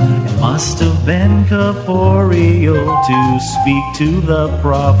 Must have been corporeal to speak to the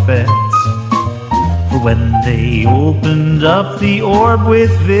prophets, for when they opened up the orb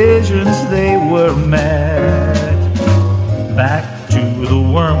with visions, they were met. Back to the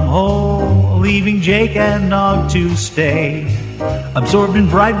wormhole, leaving Jake and Nog to stay, absorbed in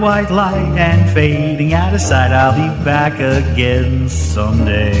bright white light and fading out of sight. I'll be back again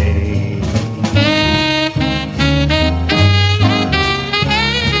someday.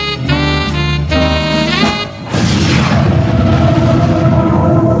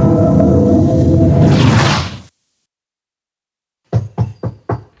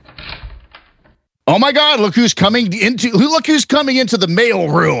 Oh my God! Look who's coming into the mail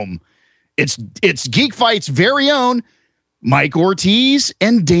room. It's Geek Fight's very own Mike Ortiz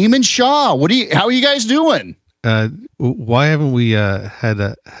and Damon Shaw. How are you guys doing? Why haven't we had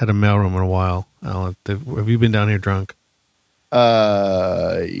a mailroom in a while, Alan? Have you been down here drunk?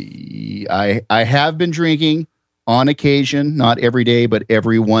 I have been drinking on occasion, not every day, but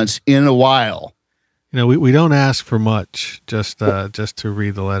every once in a while. You know, we don't ask for much, just to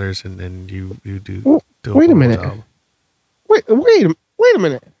read the letters, and you do. Wait a minute. Wait a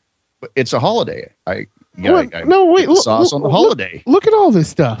minute. It's a holiday. Sauce on the holiday. Look at all this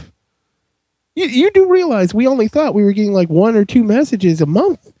stuff. You do realize we only thought we were getting like 1 or 2 messages a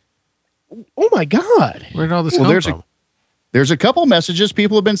month. Oh my God! Where did all this come from? There's a couple messages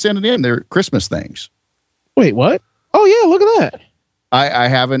people have been sending in. They're Christmas things. Wait, what? Oh yeah, look at that. I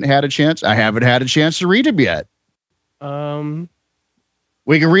haven't had a chance to read them yet.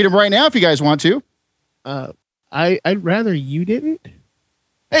 We can read them right now if you guys want to. I'd rather you didn't.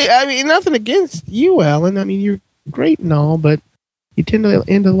 Hey, I mean, nothing against you, Alan. I mean, you're great and all, but you tend to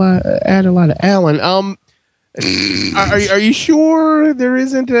add a lot of Alan. Are you sure there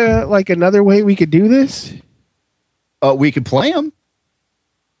isn't another way we could do this? We could play them.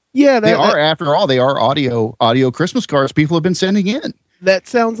 Yeah, after all, they are audio Christmas cards people have been sending in. That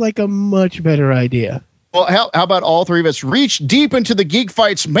sounds like a much better idea. Well, how about all three of us reach deep into the Geek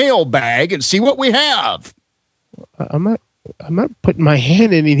Fights mail bag and see what we have? I'm not putting my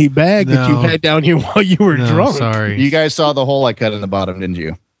hand in any bag that you had down here while you were drunk. Sorry. You guys saw the hole I cut in the bottom, didn't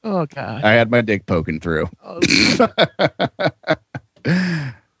you? Oh, God. I had my dick poking through.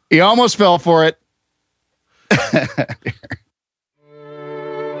 He almost fell for it.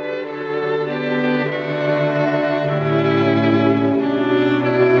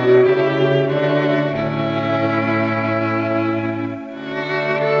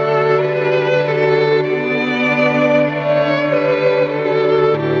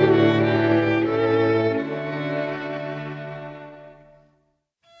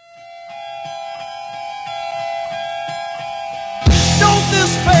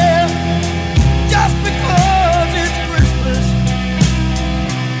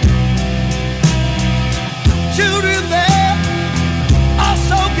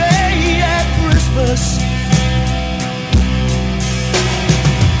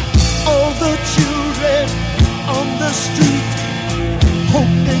 All the children on the street hope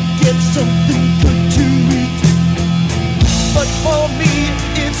they get something good to eat. But for me,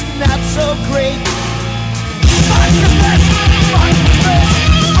 it's not so great.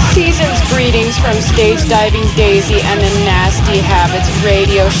 Season's greetings from Stage Diving Daisy and the Nasty Habits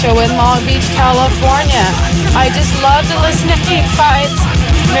radio show in Long Beach, California. I just love to listen to Geek Fights.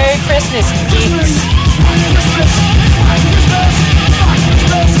 Merry Christmas, geeks.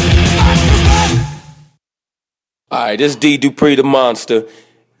 Alright, this is D. Dupree the Monster.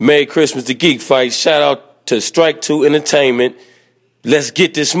 Merry Christmas to Geek Fights. Shout out to Strike 2 Entertainment. Let's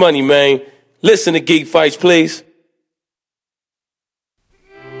get this money, man. Listen to Geek Fights, please.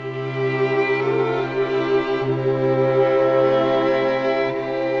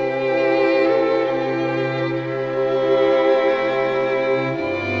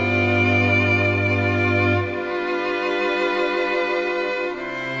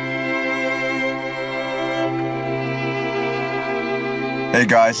 Hey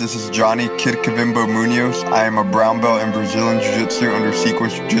guys, this is Johnny Kid Kavimbo Munoz. I am a brown belt in Brazilian Jiu-Jitsu under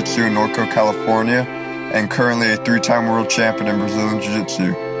Sequence Jiu-Jitsu in Norco, California, and currently a 3-time world champion in Brazilian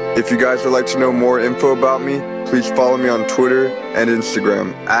Jiu-Jitsu. If you guys would like to know more info about me, please follow me on Twitter and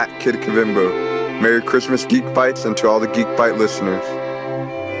Instagram at Kid Kavimbo. Merry Christmas, Geek Fights, and to all the Geek Fight listeners.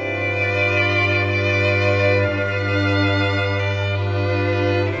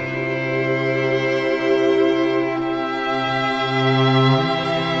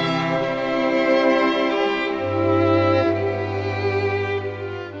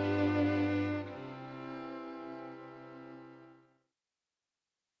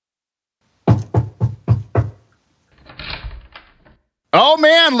 Oh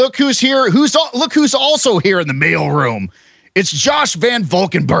man, look who's here. Look who's also here in the mail room. It's Josh Van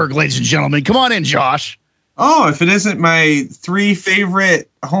Valkenburg, ladies and gentlemen. Come on in, Josh. Oh, if it isn't my 3 favorite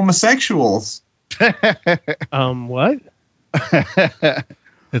homosexuals. What?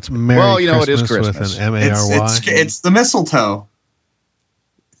 It's Merry it is Christmas Christmas. with an M-A-R-Y. It's the mistletoe.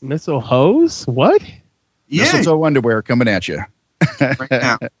 Mistletoes? What? Yeah. Mistletoe underwear coming at you. Right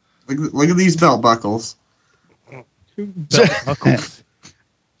now. Look at these belt buckles.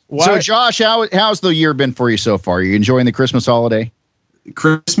 So, Josh, how's the year been for you so far? Are you enjoying the Christmas holiday?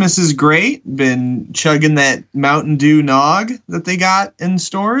 Christmas is great. Been chugging that Mountain Dew Nog that they got in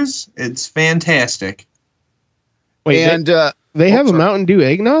stores. It's fantastic. Wait, and they have a Mountain Dew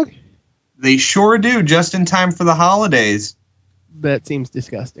eggnog? They sure do, just in time for the holidays. That seems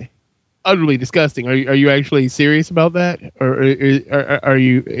disgusting. Utterly disgusting. Are you actually serious about that, or are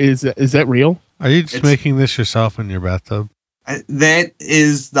you? Is that real? Are you just making this yourself in your bathtub? That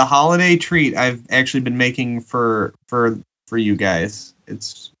is the holiday treat I've actually been making for you guys.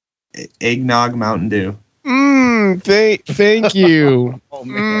 It's eggnog Mountain Dew. Thank you. Oh,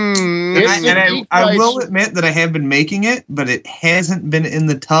 man. I will admit that I have been making it, but it hasn't been in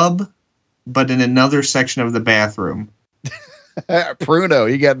the tub, but in another section of the bathroom. Pruno,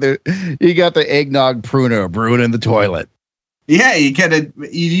 you got the eggnog Pruno brewing in the toilet. Yeah, you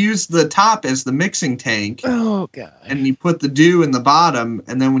use the top as the mixing tank. Oh god! And you put the dew in the bottom,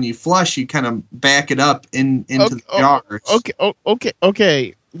 and then when you flush, you kind of back it up into the jars.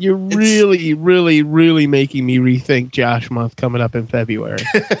 Okay. You're really making me rethink Josh Month coming up in February.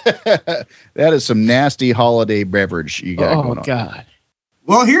 That is some nasty holiday beverage you got going on. Oh god!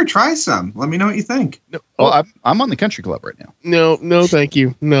 Well, here, try some. Let me know what you think. No, well, I'm on the Country Club right now. No, thank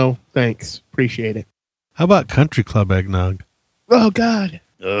you. No, thanks. Appreciate it. How about Country Club eggnog? Oh God!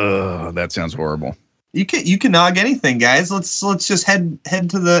 Ugh, that sounds horrible. You can nog anything, guys. Let's just head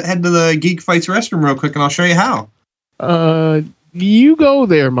to the Geek Fights restroom real quick, and I'll show you how. You go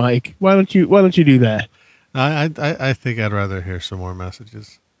there, Mike. Why don't you do that? I think I'd rather hear some more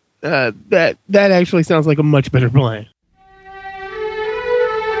messages. That actually sounds like a much better plan.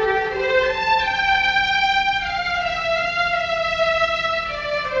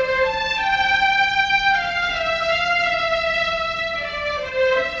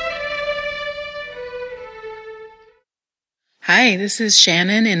 Hi, this is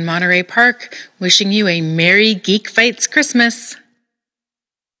Shannon in Monterey Park, wishing you a Merry Geek Fights Christmas.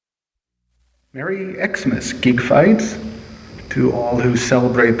 Merry Xmas, Geek Fights, to all who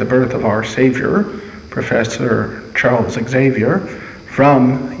celebrate the birth of our Savior, Professor Charles Xavier,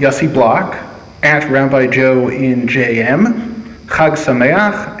 from Yossi Block, at Rabbi Joe in JM, Chag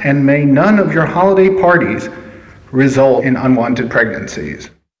Sameach, and may none of your holiday parties result in unwanted pregnancies.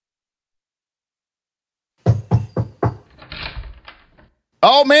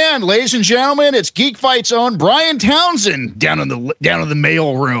 Oh man, ladies and gentlemen, it's Geek Fight's own Brian Townsend down in the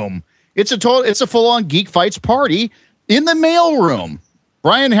mail room. It's a full-on Geek Fights party in the mail room.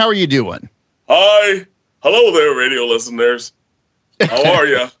 Brian, how are you doing? Hi. Hello there, radio listeners. How are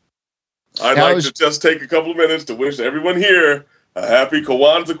you? I'd like to just take a couple of minutes to wish everyone here a happy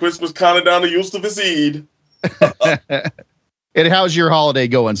Kwanzaa Christmas Kanadana Yustavisid. And how's your holiday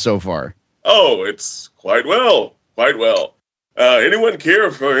going so far? Oh, it's quite well. Quite well. Anyone care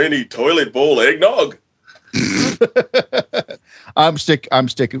for any toilet bowl eggnog? I'm sticking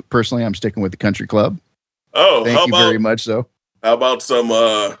with the Country Club. Oh, thank you very much. So, how about some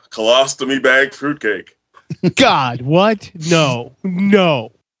colostomy bag fruitcake? God, what? No.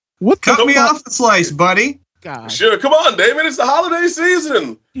 What? Cut me off the slice, buddy. God. Sure, come on, Damon. It's the holiday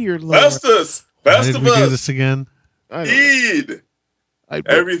season. Dear Lord. Festus. Why did we do Festivus. this again? Eid.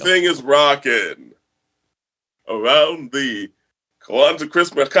 Everything is rocking around the Kwanzaa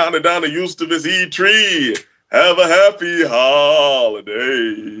Christmas Kanadana Eustace Eid tree. Have a happy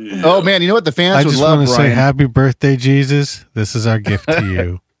holiday. Oh man, you know what the fans I would just love, want to say Brian? happy birthday, Jesus. This is our gift to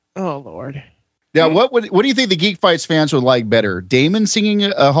you. Oh Lord. Now, what do you think the Geek Fights fans would like better? Damon singing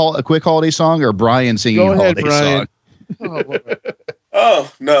a quick holiday song, or Brian singing Go a ahead, holiday Brian. song?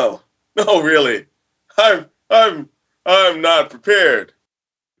 Oh no, really. I'm not prepared.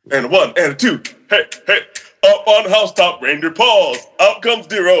 And 1 and 2. Hey. Up on the housetop, reindeer paws. Out comes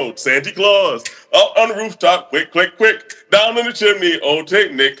dear old Santa Claus. Up on the rooftop, quick. Down in the chimney, old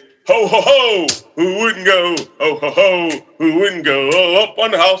St. Nick. Ho, ho, ho, who wouldn't go? Ho, ho, ho, who wouldn't go? Up on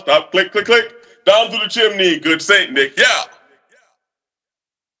the housetop, click. Down through the chimney, good St. Nick, yeah.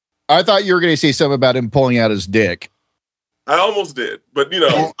 I thought you were going to say something about him pulling out his dick. I almost did, but you know.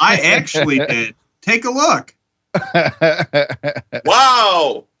 Well, I actually did. Take a look.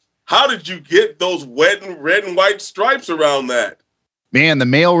 Wow. How did you get those red and white stripes around that? Man, the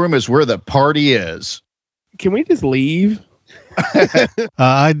mailroom is where the party is. Can we just leave?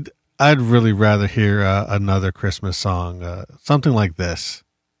 I'd really rather hear another Christmas song, something like this.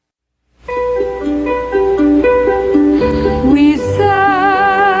 We celebrate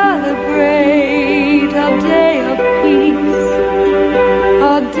a day of peace,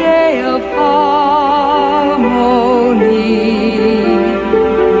 a day of harmony,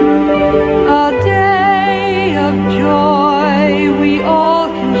 a day of joy we all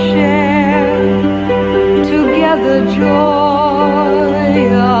can share together joyously.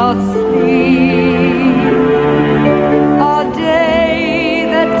 A day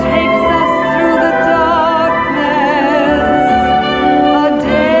that takes us through the darkness, a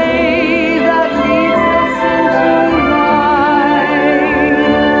day that leads us into light,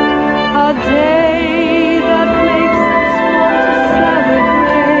 a day that makes us want to celebrate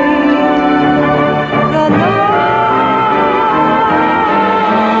the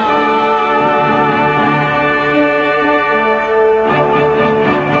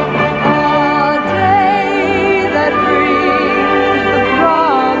that brings the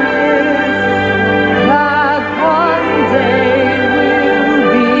promise that one day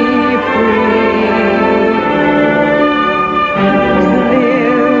we'll be free to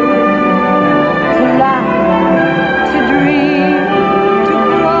live, to laugh, to dream, to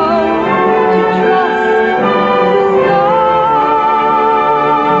grow, to trust,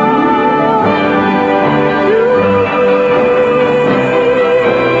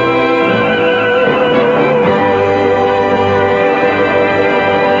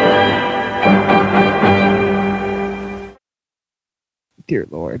 Dear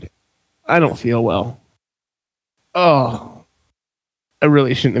Lord. I don't feel well. Oh. I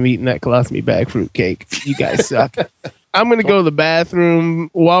really shouldn't have eaten that colostomy bag fruitcake. You guys suck. I'm going to go to the bathroom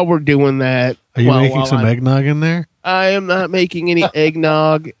while we're doing that. Are you making some eggnog in there? I am not making any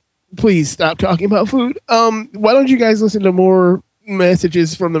eggnog. Please stop talking about food. Why don't you guys listen to more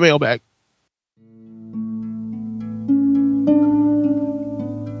messages from the mailbag?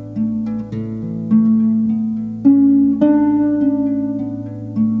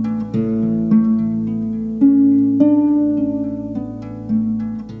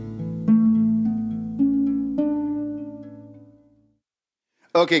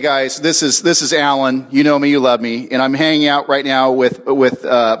 Okay, guys, this is Alan. You know me, you love me, and I'm hanging out right now with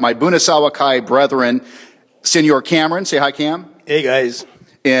my Bunasawa Kai brethren, Senor Cameron. Say hi, Cam. Hey, guys.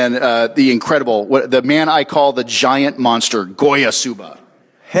 And the incredible, the man I call the giant monster, Goya Suba.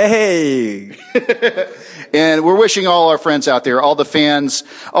 Hey. And we're wishing all our friends out there, all the fans,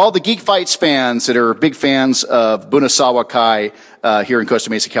 all the Geek Fights fans that are big fans of Bunasawa Kai here in Costa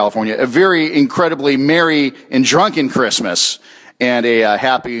Mesa, California, a very incredibly merry and drunken Christmas. And a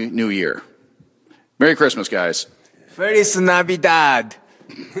happy new year. Merry Christmas, guys. Feliz Navidad.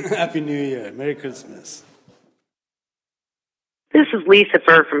 Happy New Year. Merry Christmas. This is Lisa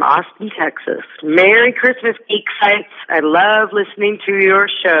Fur from Austin, Texas. Merry Christmas, Geek Fights. I love listening to your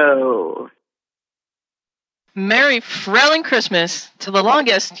show. Merry Frelling Christmas to the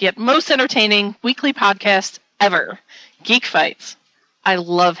longest yet most entertaining weekly podcast ever, Geek Fights. I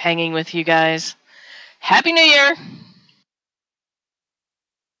love hanging with you guys. Happy New Year.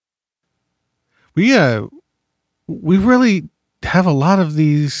 We really have a lot of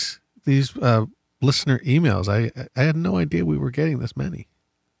these listener emails. I had no idea we were getting this many.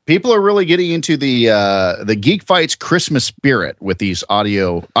 People are really getting into the Geek Fights Christmas spirit with these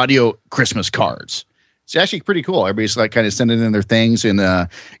audio Christmas cards. It's actually pretty cool. Everybody's like kind of sending in their things and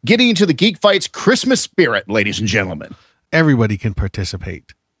getting into the Geek Fights Christmas spirit, ladies and gentlemen. Everybody can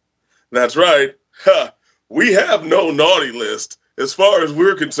participate. That's right. Ha! We have no naughty list. As far as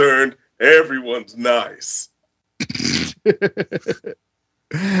we're concerned, everyone's nice.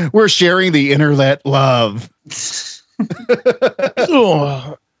 We're sharing the internet love.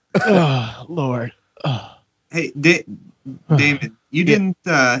 Lord. Hey, David, you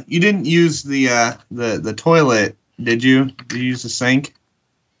didn't use the toilet, did you? Did you use the sink?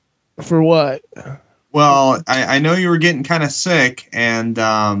 For what? Well, I know you were getting kind of sick, and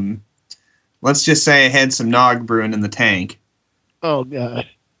let's just say I had some nog brewing in the tank. Oh God.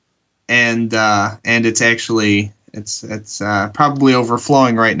 And it's actually it's probably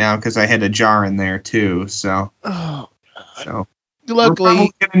overflowing right now because I had a jar in there too. So so luckily we're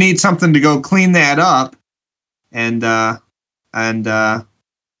probably gonna need something to go clean that up. And while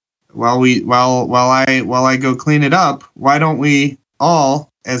I go clean it up, why don't we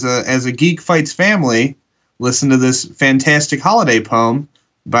all, as a Geek Fights family, listen to this fantastic holiday poem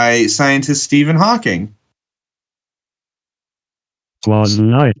by scientist Stephen Hawking? 'Twas the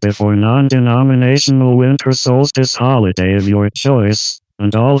night before non-denominational winter solstice holiday of your choice,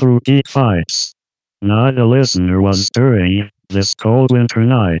 and all through Geek Fights, not a listener was stirring this cold winter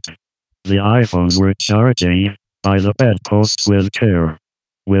night. The iPhones were charging by the bedposts with care,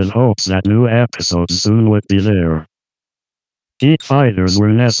 with hopes that new episodes soon would be there. Geek Fighters were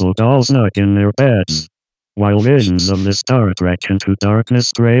nestled all snug in their beds, while visions of the Star Trek Into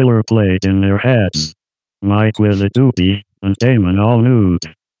Darkness trailer played in their heads. Mike with a doobie and Damon all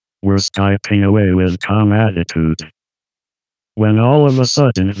nude were Skyping away with calm attitude. When all of a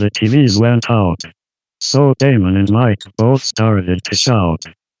sudden the TVs went out, so Damon and Mike both started to shout,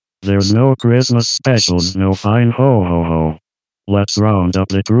 "There's no Christmas specials, no fine ho ho ho. Let's round up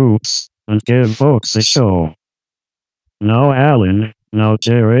the troops and give folks a show." Now Alan, now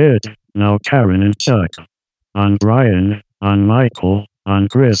Jared, now Karen and Chuck, on Brian, on Michael, on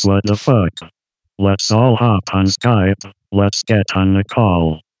Chris, what the fuck. Let's all hop on Skype, let's get on the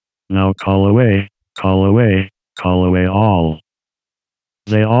call. Now call away, call away, call away all.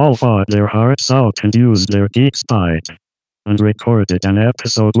 They all fought their hearts out and used their geek spite, and recorded an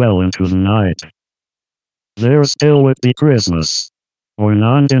episode well into the night. There still would be Christmas, or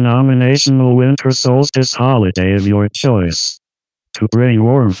non-denominational winter solstice holiday of your choice, to bring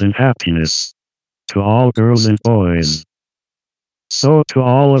warmth and happiness to all girls and boys. So to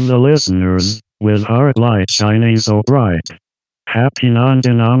all of the listeners, with heart light shining so bright, happy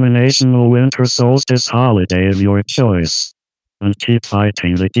non-denominational winter solstice holiday of your choice, and keep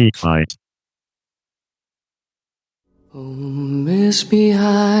fighting the geek fight. Oh, miss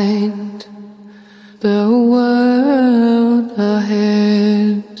behind the world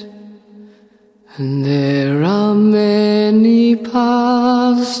ahead, and there are many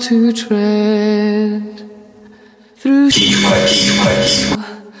paths to tread through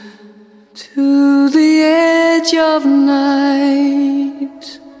to the edge of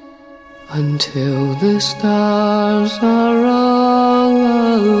night, until the stars are all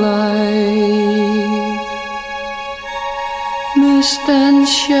alight. Mist and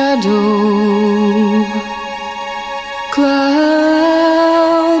shadow,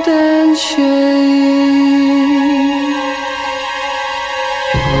 cloud and shade,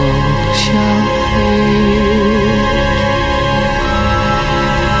 all shall fade,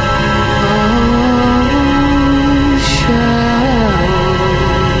 all shall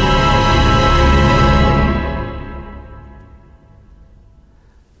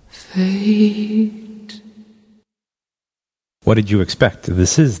fade. What did you expect?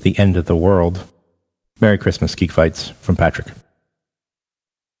 This is the end of the world. Merry Christmas, Geek Fights, from Patrick.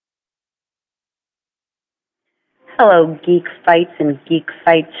 Hello, Geek Fights and Geek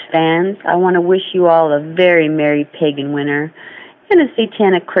Fights fans. I want to wish you all a very merry pagan winter and a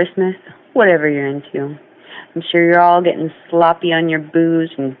satanic Christmas, whatever you're into. I'm sure you're all getting sloppy on your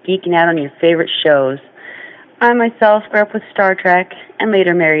booze and geeking out on your favorite shows. I myself grew up with Star Trek and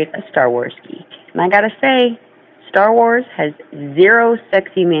later married a Star Wars geek. And I gotta say, Star Wars has zero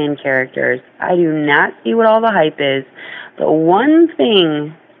sexy man characters. I do not see what all the hype is. The one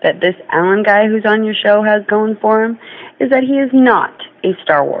thing that this Alan guy who's on your show has going for him is that he is not a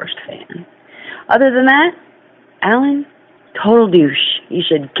Star Wars fan. Other than that, Alan, total douche. You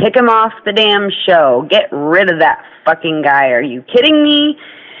should kick him off the damn show. Get rid of that fucking guy. Are you kidding me?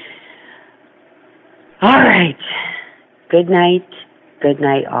 All right. Good night. Good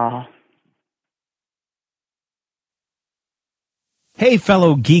night, all. Hey,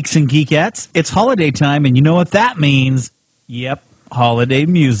 fellow geeks and geekettes, it's holiday time, and you know what that means. Yep, holiday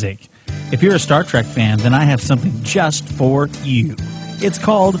music. If you're a Star Trek fan, then I have something just for you. It's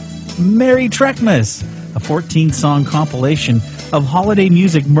called Merry Trekmas, a 14-song compilation of holiday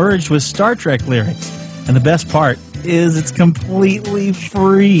music merged with Star Trek lyrics. And the best part is it's completely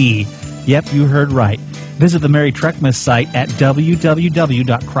free. Yep, you heard right. Visit the Merry Trekmas site at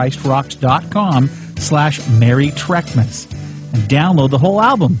www.christrocks.com/merrytrekmas and download the whole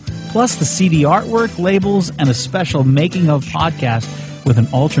album, plus the CD artwork, labels, and a special making-of podcast with an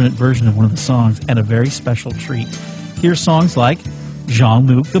alternate version of one of the songs and a very special treat. Here's songs like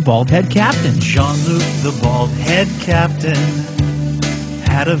Jean-Luc the Bald-Head Captain. Jean-Luc the Bald-Head Captain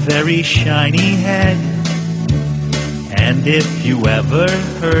had a very shiny head, and if you ever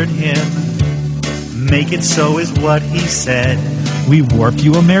heard him, make it so is what he said. We warp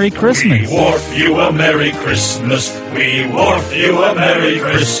you a Merry Christmas. We warp you a Merry Christmas. We warp you a Merry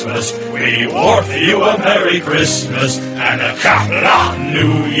Christmas. We warp you a Merry Christmas and a Kapla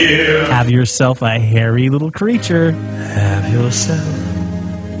New Year. Have yourself a hairy little creature. Have yourself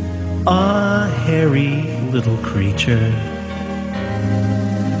a hairy little creature.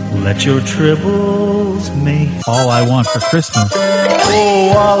 Let your tribbles make all I want for Christmas.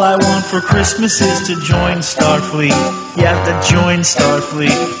 Oh, all I want for Christmas is to join Starfleet. Yeah, to join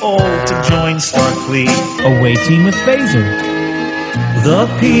Starfleet. Oh, to join Starfleet. Away team with Phaser. The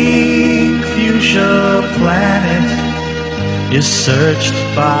pink fuchsia planet is searched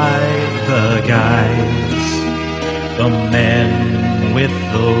by the guys. The men with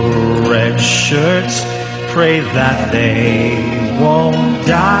the red shirts pray that they won't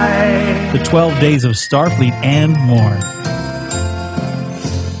die. The 12 Days of Starfleet and more.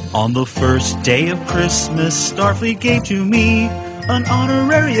 On the first day of Christmas, Starfleet gave to me an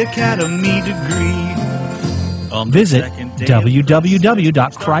honorary academy degree. Visit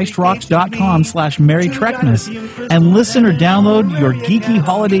www.christrocks.com/merrytrekmas and listen or download your geeky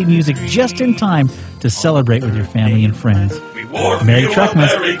holiday music just in time to celebrate with your family and friends. Merry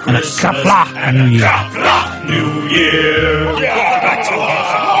Trekmas and a Kapla New Year. Kapla New Year.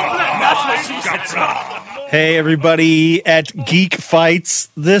 Hey, everybody at Geek Fights.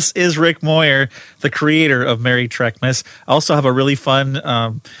 This is Rick Moyer, the creator of Merry Trekmas. I also have a really fun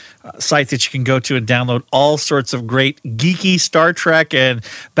site that you can go to and download all sorts of great geeky Star Trek and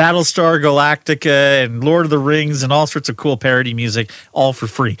Battlestar Galactica and Lord of the Rings and all sorts of cool parody music, all for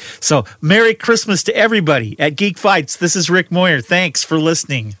free. So, Merry Christmas to everybody at Geek Fights. This is Rick Moyer. Thanks for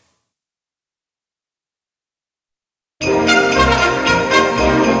listening.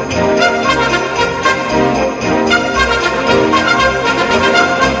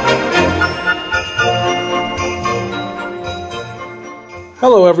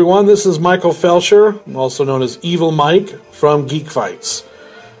 Hello everyone, this is Michael Felsher, also known as Evil Mike from Geek Fights.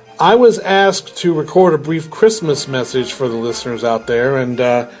 I was asked to record a brief Christmas message for the listeners out there, and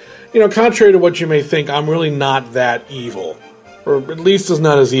contrary to what you may think, I'm really not that evil. Or at least as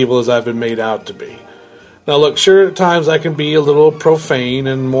not as evil as I've been made out to be. Now look, sure at times I can be a little profane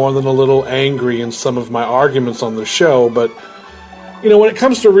and more than a little angry in some of my arguments on the show, but when it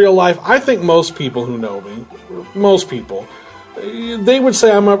comes to real life, I think most people who know me, most people, they would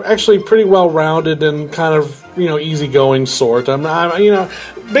say I'm actually pretty well-rounded and kind of, easygoing sort.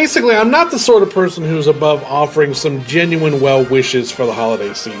 Basically, I'm not the sort of person who's above offering some genuine well wishes for the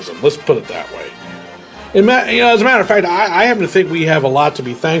holiday season. Let's put it that way. As a matter of fact, I happen to think we have a lot to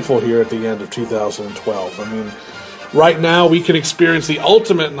be thankful here at the end of 2012. Right now we can experience the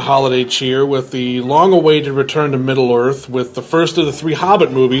ultimate in holiday cheer with the long-awaited return to Middle-earth with the first of the 3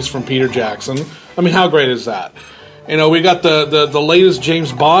 Hobbit movies from Peter Jackson. How great is that? We got the latest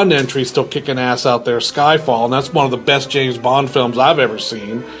James Bond entry still kicking ass out there, Skyfall, and that's one of the best James Bond films I've ever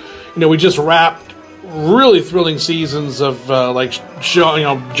seen. We just wrapped really thrilling seasons of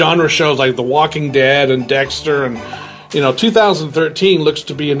genre shows like The Walking Dead and Dexter, and 2013 looks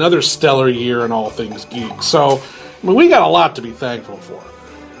to be another stellar year in all things geek. So we got a lot to be thankful for.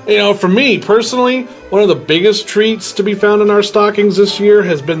 For me personally, one of the biggest treats to be found in our stockings this year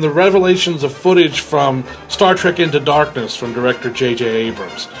has been the revelations of footage from Star Trek Into Darkness from director J.J.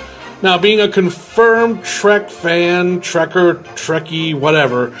 Abrams. Now, being a confirmed Trek fan, Trekker, Trekkie,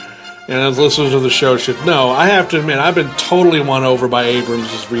 whatever, and as listeners of the show should know, I have to admit I've been totally won over by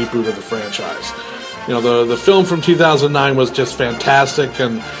Abrams' reboot of the franchise. The film from 2009 was just fantastic,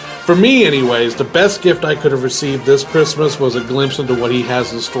 and for me, anyways, the best gift I could have received this Christmas was a glimpse into what he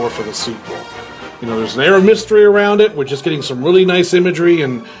has in store for the sequel. There's an air of mystery around it. We're just getting some really nice imagery,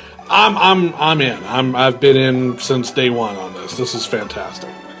 and I'm in. I've been in since day one on this. This is fantastic.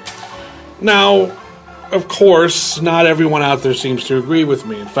 Now, of course, not everyone out there seems to agree with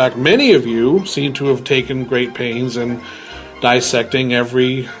me. In fact, many of you seem to have taken great pains in dissecting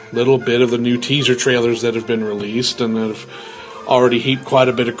every little bit of the new teaser trailers that have been released and that have already heaped quite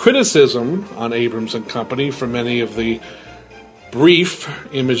a bit of criticism on Abrams and company for many of the brief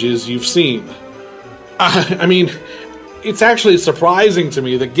images you've seen. I mean, it's actually surprising to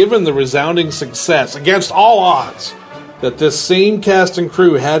me that given the resounding success, against all odds, that this same cast and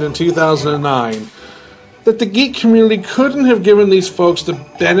crew had in 2009, that the geek community couldn't have given these folks the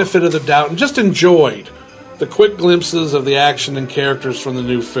benefit of the doubt and just enjoyed the quick glimpses of the action and characters from the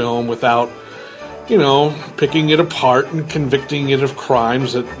new film without, picking it apart and convicting it of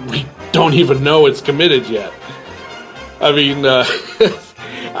crimes that we don't even know it's committed yet. I mean,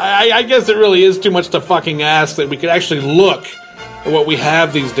 I guess it really is too much to fucking ask that we could actually look at what we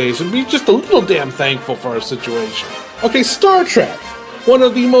have these days and be just a little damn thankful for our situation. Okay, Star Trek, one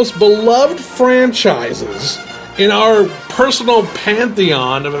of the most beloved franchises in our personal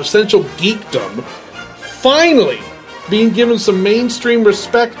pantheon of essential geekdom, finally being given some mainstream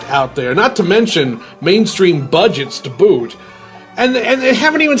respect out there, not to mention mainstream budgets to boot. And they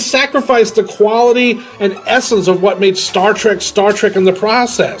haven't even sacrificed the quality and essence of what made Star Trek in the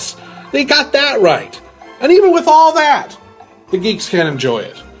process. They got that right. And even with all that, the geeks can't enjoy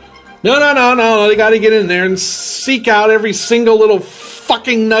it. No, they gotta get in there and seek out every single little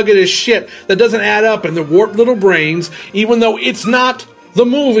fucking nugget of shit that doesn't add up in their warped little brains, even though it's not the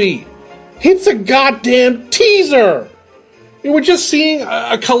movie. It's a goddamn teaser! We're just seeing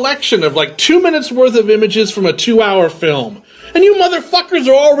a collection of like 2 minutes worth of images from a 2-hour film. And you motherfuckers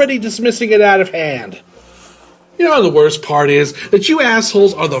are already dismissing it out of hand. And the worst part is that you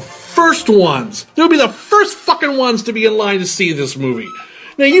assholes are the first ones. They'll be the first fucking ones to be in line to see this movie.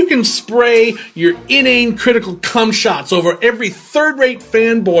 Now, you can spray your inane critical cum shots over every third-rate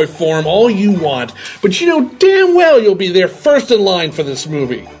fanboy forum all you want, but you know damn well you'll be there first in line for this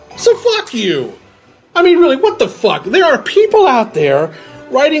movie. So fuck you. I mean, really, what the fuck? There are people out there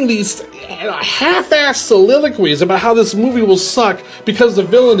writing these half-assed soliloquies about how this movie will suck because the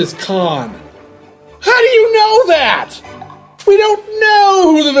villain is Khan. How do you know that? We don't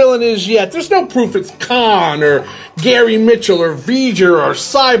know who the villain is yet. There's no proof it's Khan or Gary Mitchell or V'ger or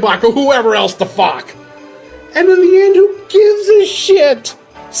Cybok or whoever else the fuck. And in the end, who gives a shit?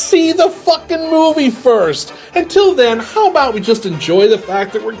 See the fucking movie first. Until then, how about we just enjoy the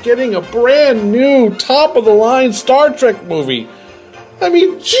fact that we're getting a brand new, top-of-the-line Star Trek movie? I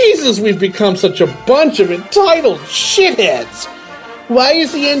mean, Jesus, we've become such a bunch of entitled shitheads. Why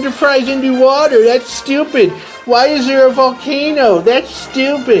is the Enterprise underwater? That's stupid. Why is there a volcano? That's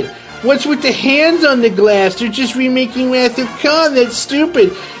stupid. What's with the hands on the glass? They're just remaking Wrath of Khan. That's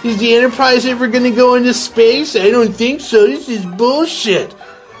stupid. Is the Enterprise ever going to go into space? I don't think so. This is bullshit.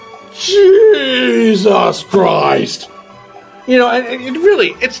 Jesus Christ. And really,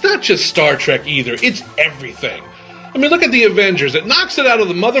 it's not just Star Trek either. It's everything. I mean, look at the Avengers. It knocks it out of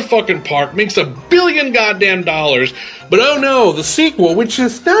the motherfucking park, makes $1 billion goddamn dollars, but oh no, the sequel, which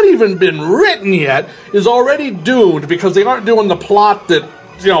has not even been written yet, is already doomed because they aren't doing the plot that,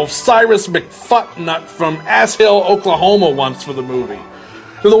 Cyrus McFuttnut from Ass Hill, Oklahoma wants for the movie.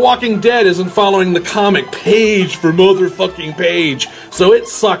 The Walking Dead isn't following the comic page for motherfucking page, so it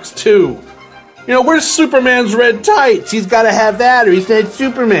sucks too. Where's Superman's red tights? He's gotta have that or he's not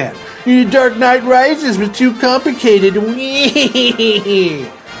Superman. Dark Knight Rises was too complicated. You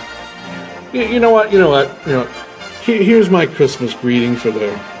know what? Here's my Christmas greeting for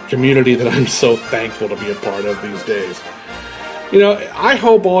the community that I'm so thankful to be a part of these days. I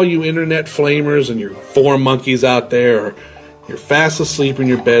hope all you internet flamers and your forum monkeys out there you're fast asleep in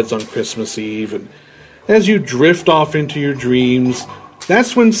your beds on Christmas Eve, and as you drift off into your dreams,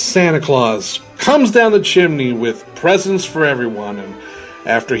 that's when Santa Claus comes down the chimney with presents for everyone, and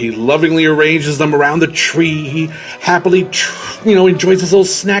after he lovingly arranges them around the tree, he happily, enjoys his little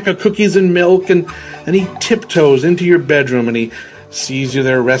snack of cookies and milk, and he tiptoes into your bedroom, and he sees you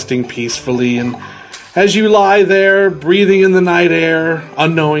there resting peacefully, and as you lie there, breathing in the night air,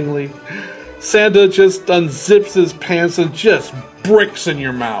 unknowingly, Santa just unzips his pants and just bricks in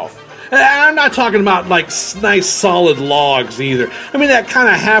your mouth. And I'm not talking about, nice solid logs, either. I mean that kind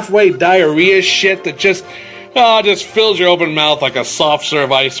of halfway diarrhea shit that just fills your open mouth like a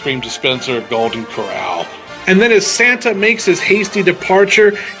soft-serve ice cream dispenser at Golden Corral. And then as Santa makes his hasty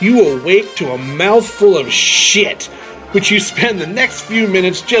departure, you awake to a mouthful of shit, which you spend the next few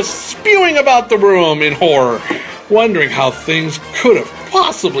minutes just spewing about the room in horror, wondering how things could have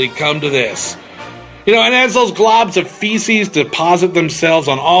possibly come to this. And as those globs of feces deposit themselves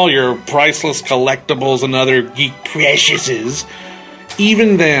on all your priceless collectibles and other geek preciouses,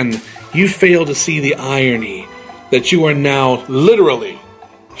 even then, you fail to see the irony that you are now literally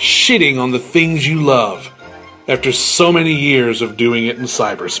shitting on the things you love. after so many years of doing it in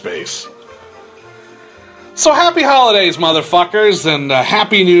cyberspace. So happy holidays, motherfuckers, and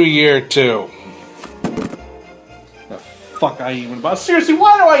happy new year, too. The fuck I even bother? Seriously,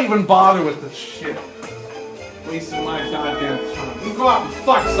 why do I even bother with this shit? Wasting my goddamn time. You go out and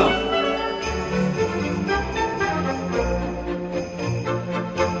fuck something.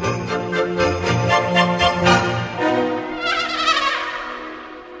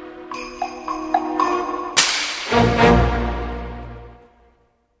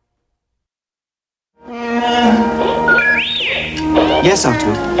 Yes,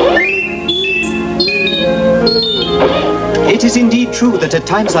 Artu. It is indeed true that at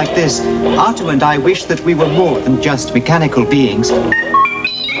times like this, Artu and I wish that we were more than just mechanical beings.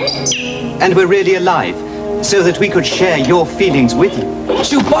 And were really alive, so that we could share your feelings with you.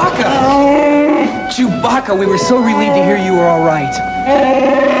 Chewbacca! Chewbacca, we were so relieved to hear you were all right.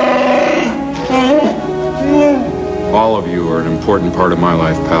 All of you are an important part of my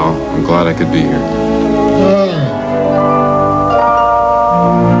life, pal. I'm glad I could be here.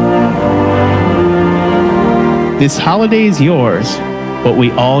 This holiday is yours, but we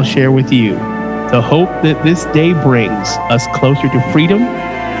all share with you the hope that this day brings us closer to freedom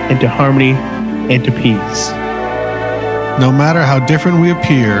and to harmony and to peace. No matter how different we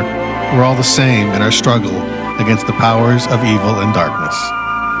appear, we're all the same in our struggle against the powers of evil and darkness.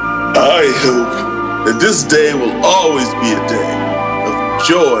 I hope that this day will always be a day of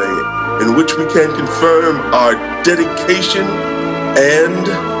joy in which we can confirm our dedication and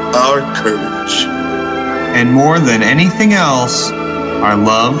our courage. And more than anything else, our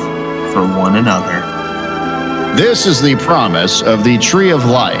love for one another. This is the promise of the Tree of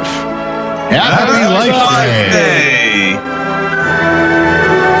Life. Happy Life Day!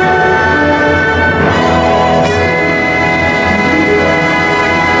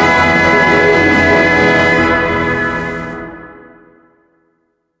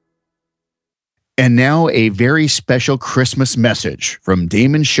 And now a very special Christmas message from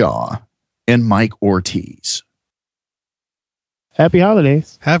Damon Shaw and Mike Ortiz. Happy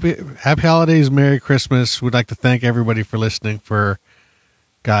holidays. Happy holidays, Merry Christmas. We'd like to thank everybody for listening for,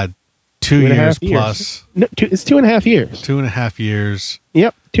 2 years plus. No, it's 2.5 years. 2.5 years.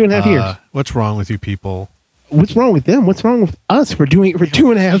 Yep, 2.5 years. What's wrong with you people? What's wrong with them? What's wrong with us for doing it for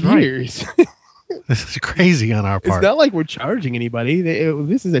 2.5 years? This is crazy on our part. It's not like we're charging anybody.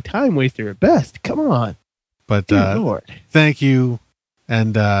 This is a time waster at best. Come on. But Lord. Thank you,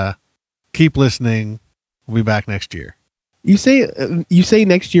 and keep listening. We'll be back next year. You say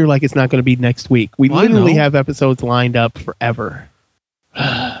next year like it's not going to be next week. We literally have episodes lined up forever.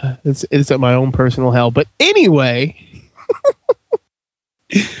 It's my own personal hell. But anyway,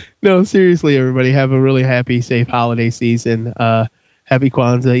 no, seriously, everybody, have a really happy, safe holiday season. Happy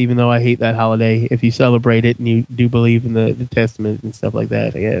Kwanzaa, even though I hate that holiday. If you celebrate it and you do believe in the Testament and stuff like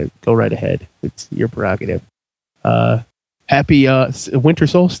that, yeah, go right ahead. It's your prerogative. Happy winter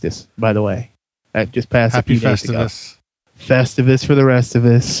solstice, by the way. That just passed Happy a few days ago. Festivus. Festivus for the rest of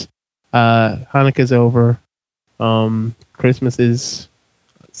us. Hanukkah's over. Christmas is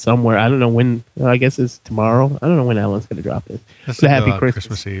somewhere. I don't know when. I guess it's tomorrow. I don't know when Alan's going to drop this. Let's But happy Christmas.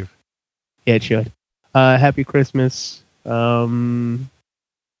 Christmas Eve. Yeah, it should. Happy Christmas. Happy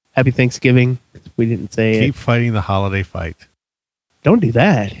Thanksgiving. We didn't say Keep it. fighting the holiday fight. Don't do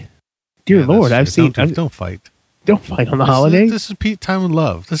that. Dear Lord, I've seen. Don't fight. Don't fight on the holiday. This is time of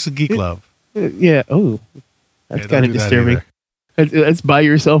love. This is geek love. Yeah. Oh, that's Yeah, kind of don't do that disturbing. Let's buy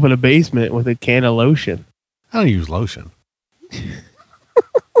yourself in a basement with a can of lotion. I don't use lotion.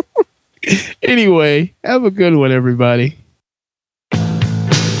 Anyway, have a good one, everybody.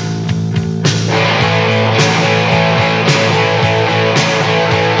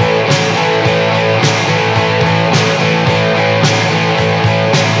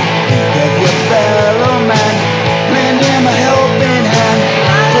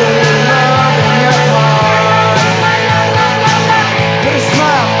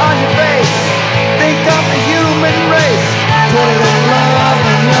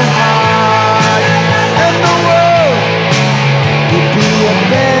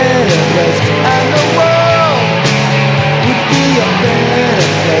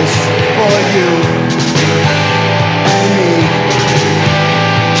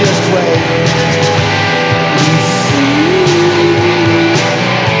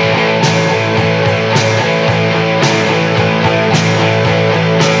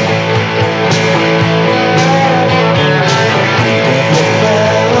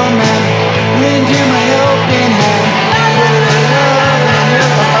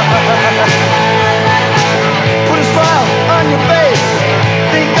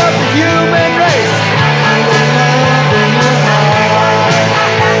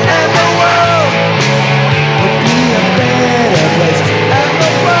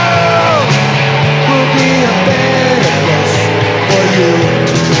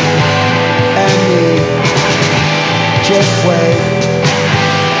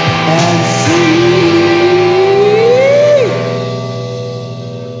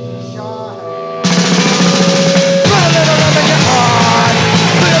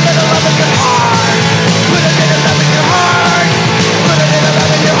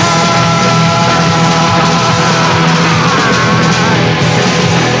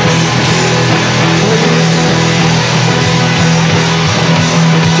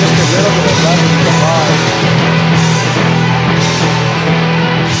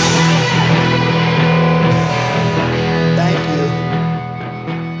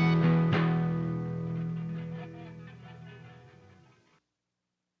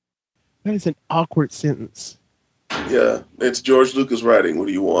 That is an awkward sentence. Yeah, it's George Lucas writing. What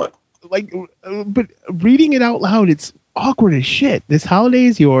do you want? But reading it out loud, it's awkward as shit. This holiday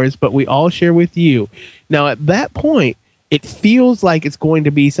is yours, but we all share with you. Now, at that point, it feels like it's going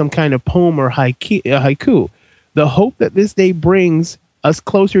to be some kind of poem or haiku. The hope that this day brings us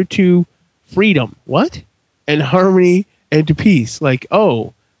closer to freedom. What? And harmony and to peace. Like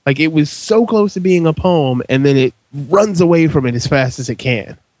it was so close to being a poem, and then it runs away from it as fast as it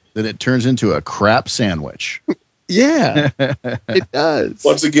can. Then it turns into a crap sandwich. Yeah, it does.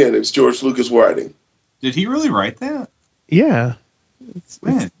 Once again, it's George Lucas writing. Did he really write that? Yeah. It's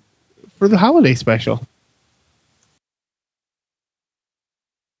for the holiday special.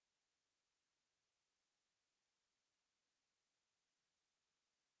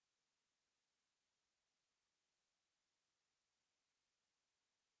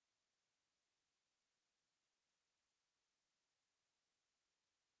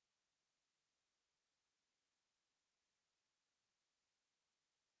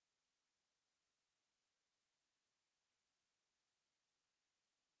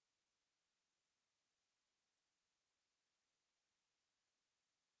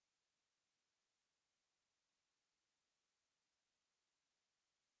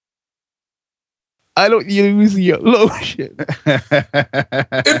 I don't use your lotion.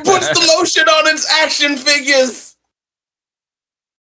 It puts the lotion on its action figures.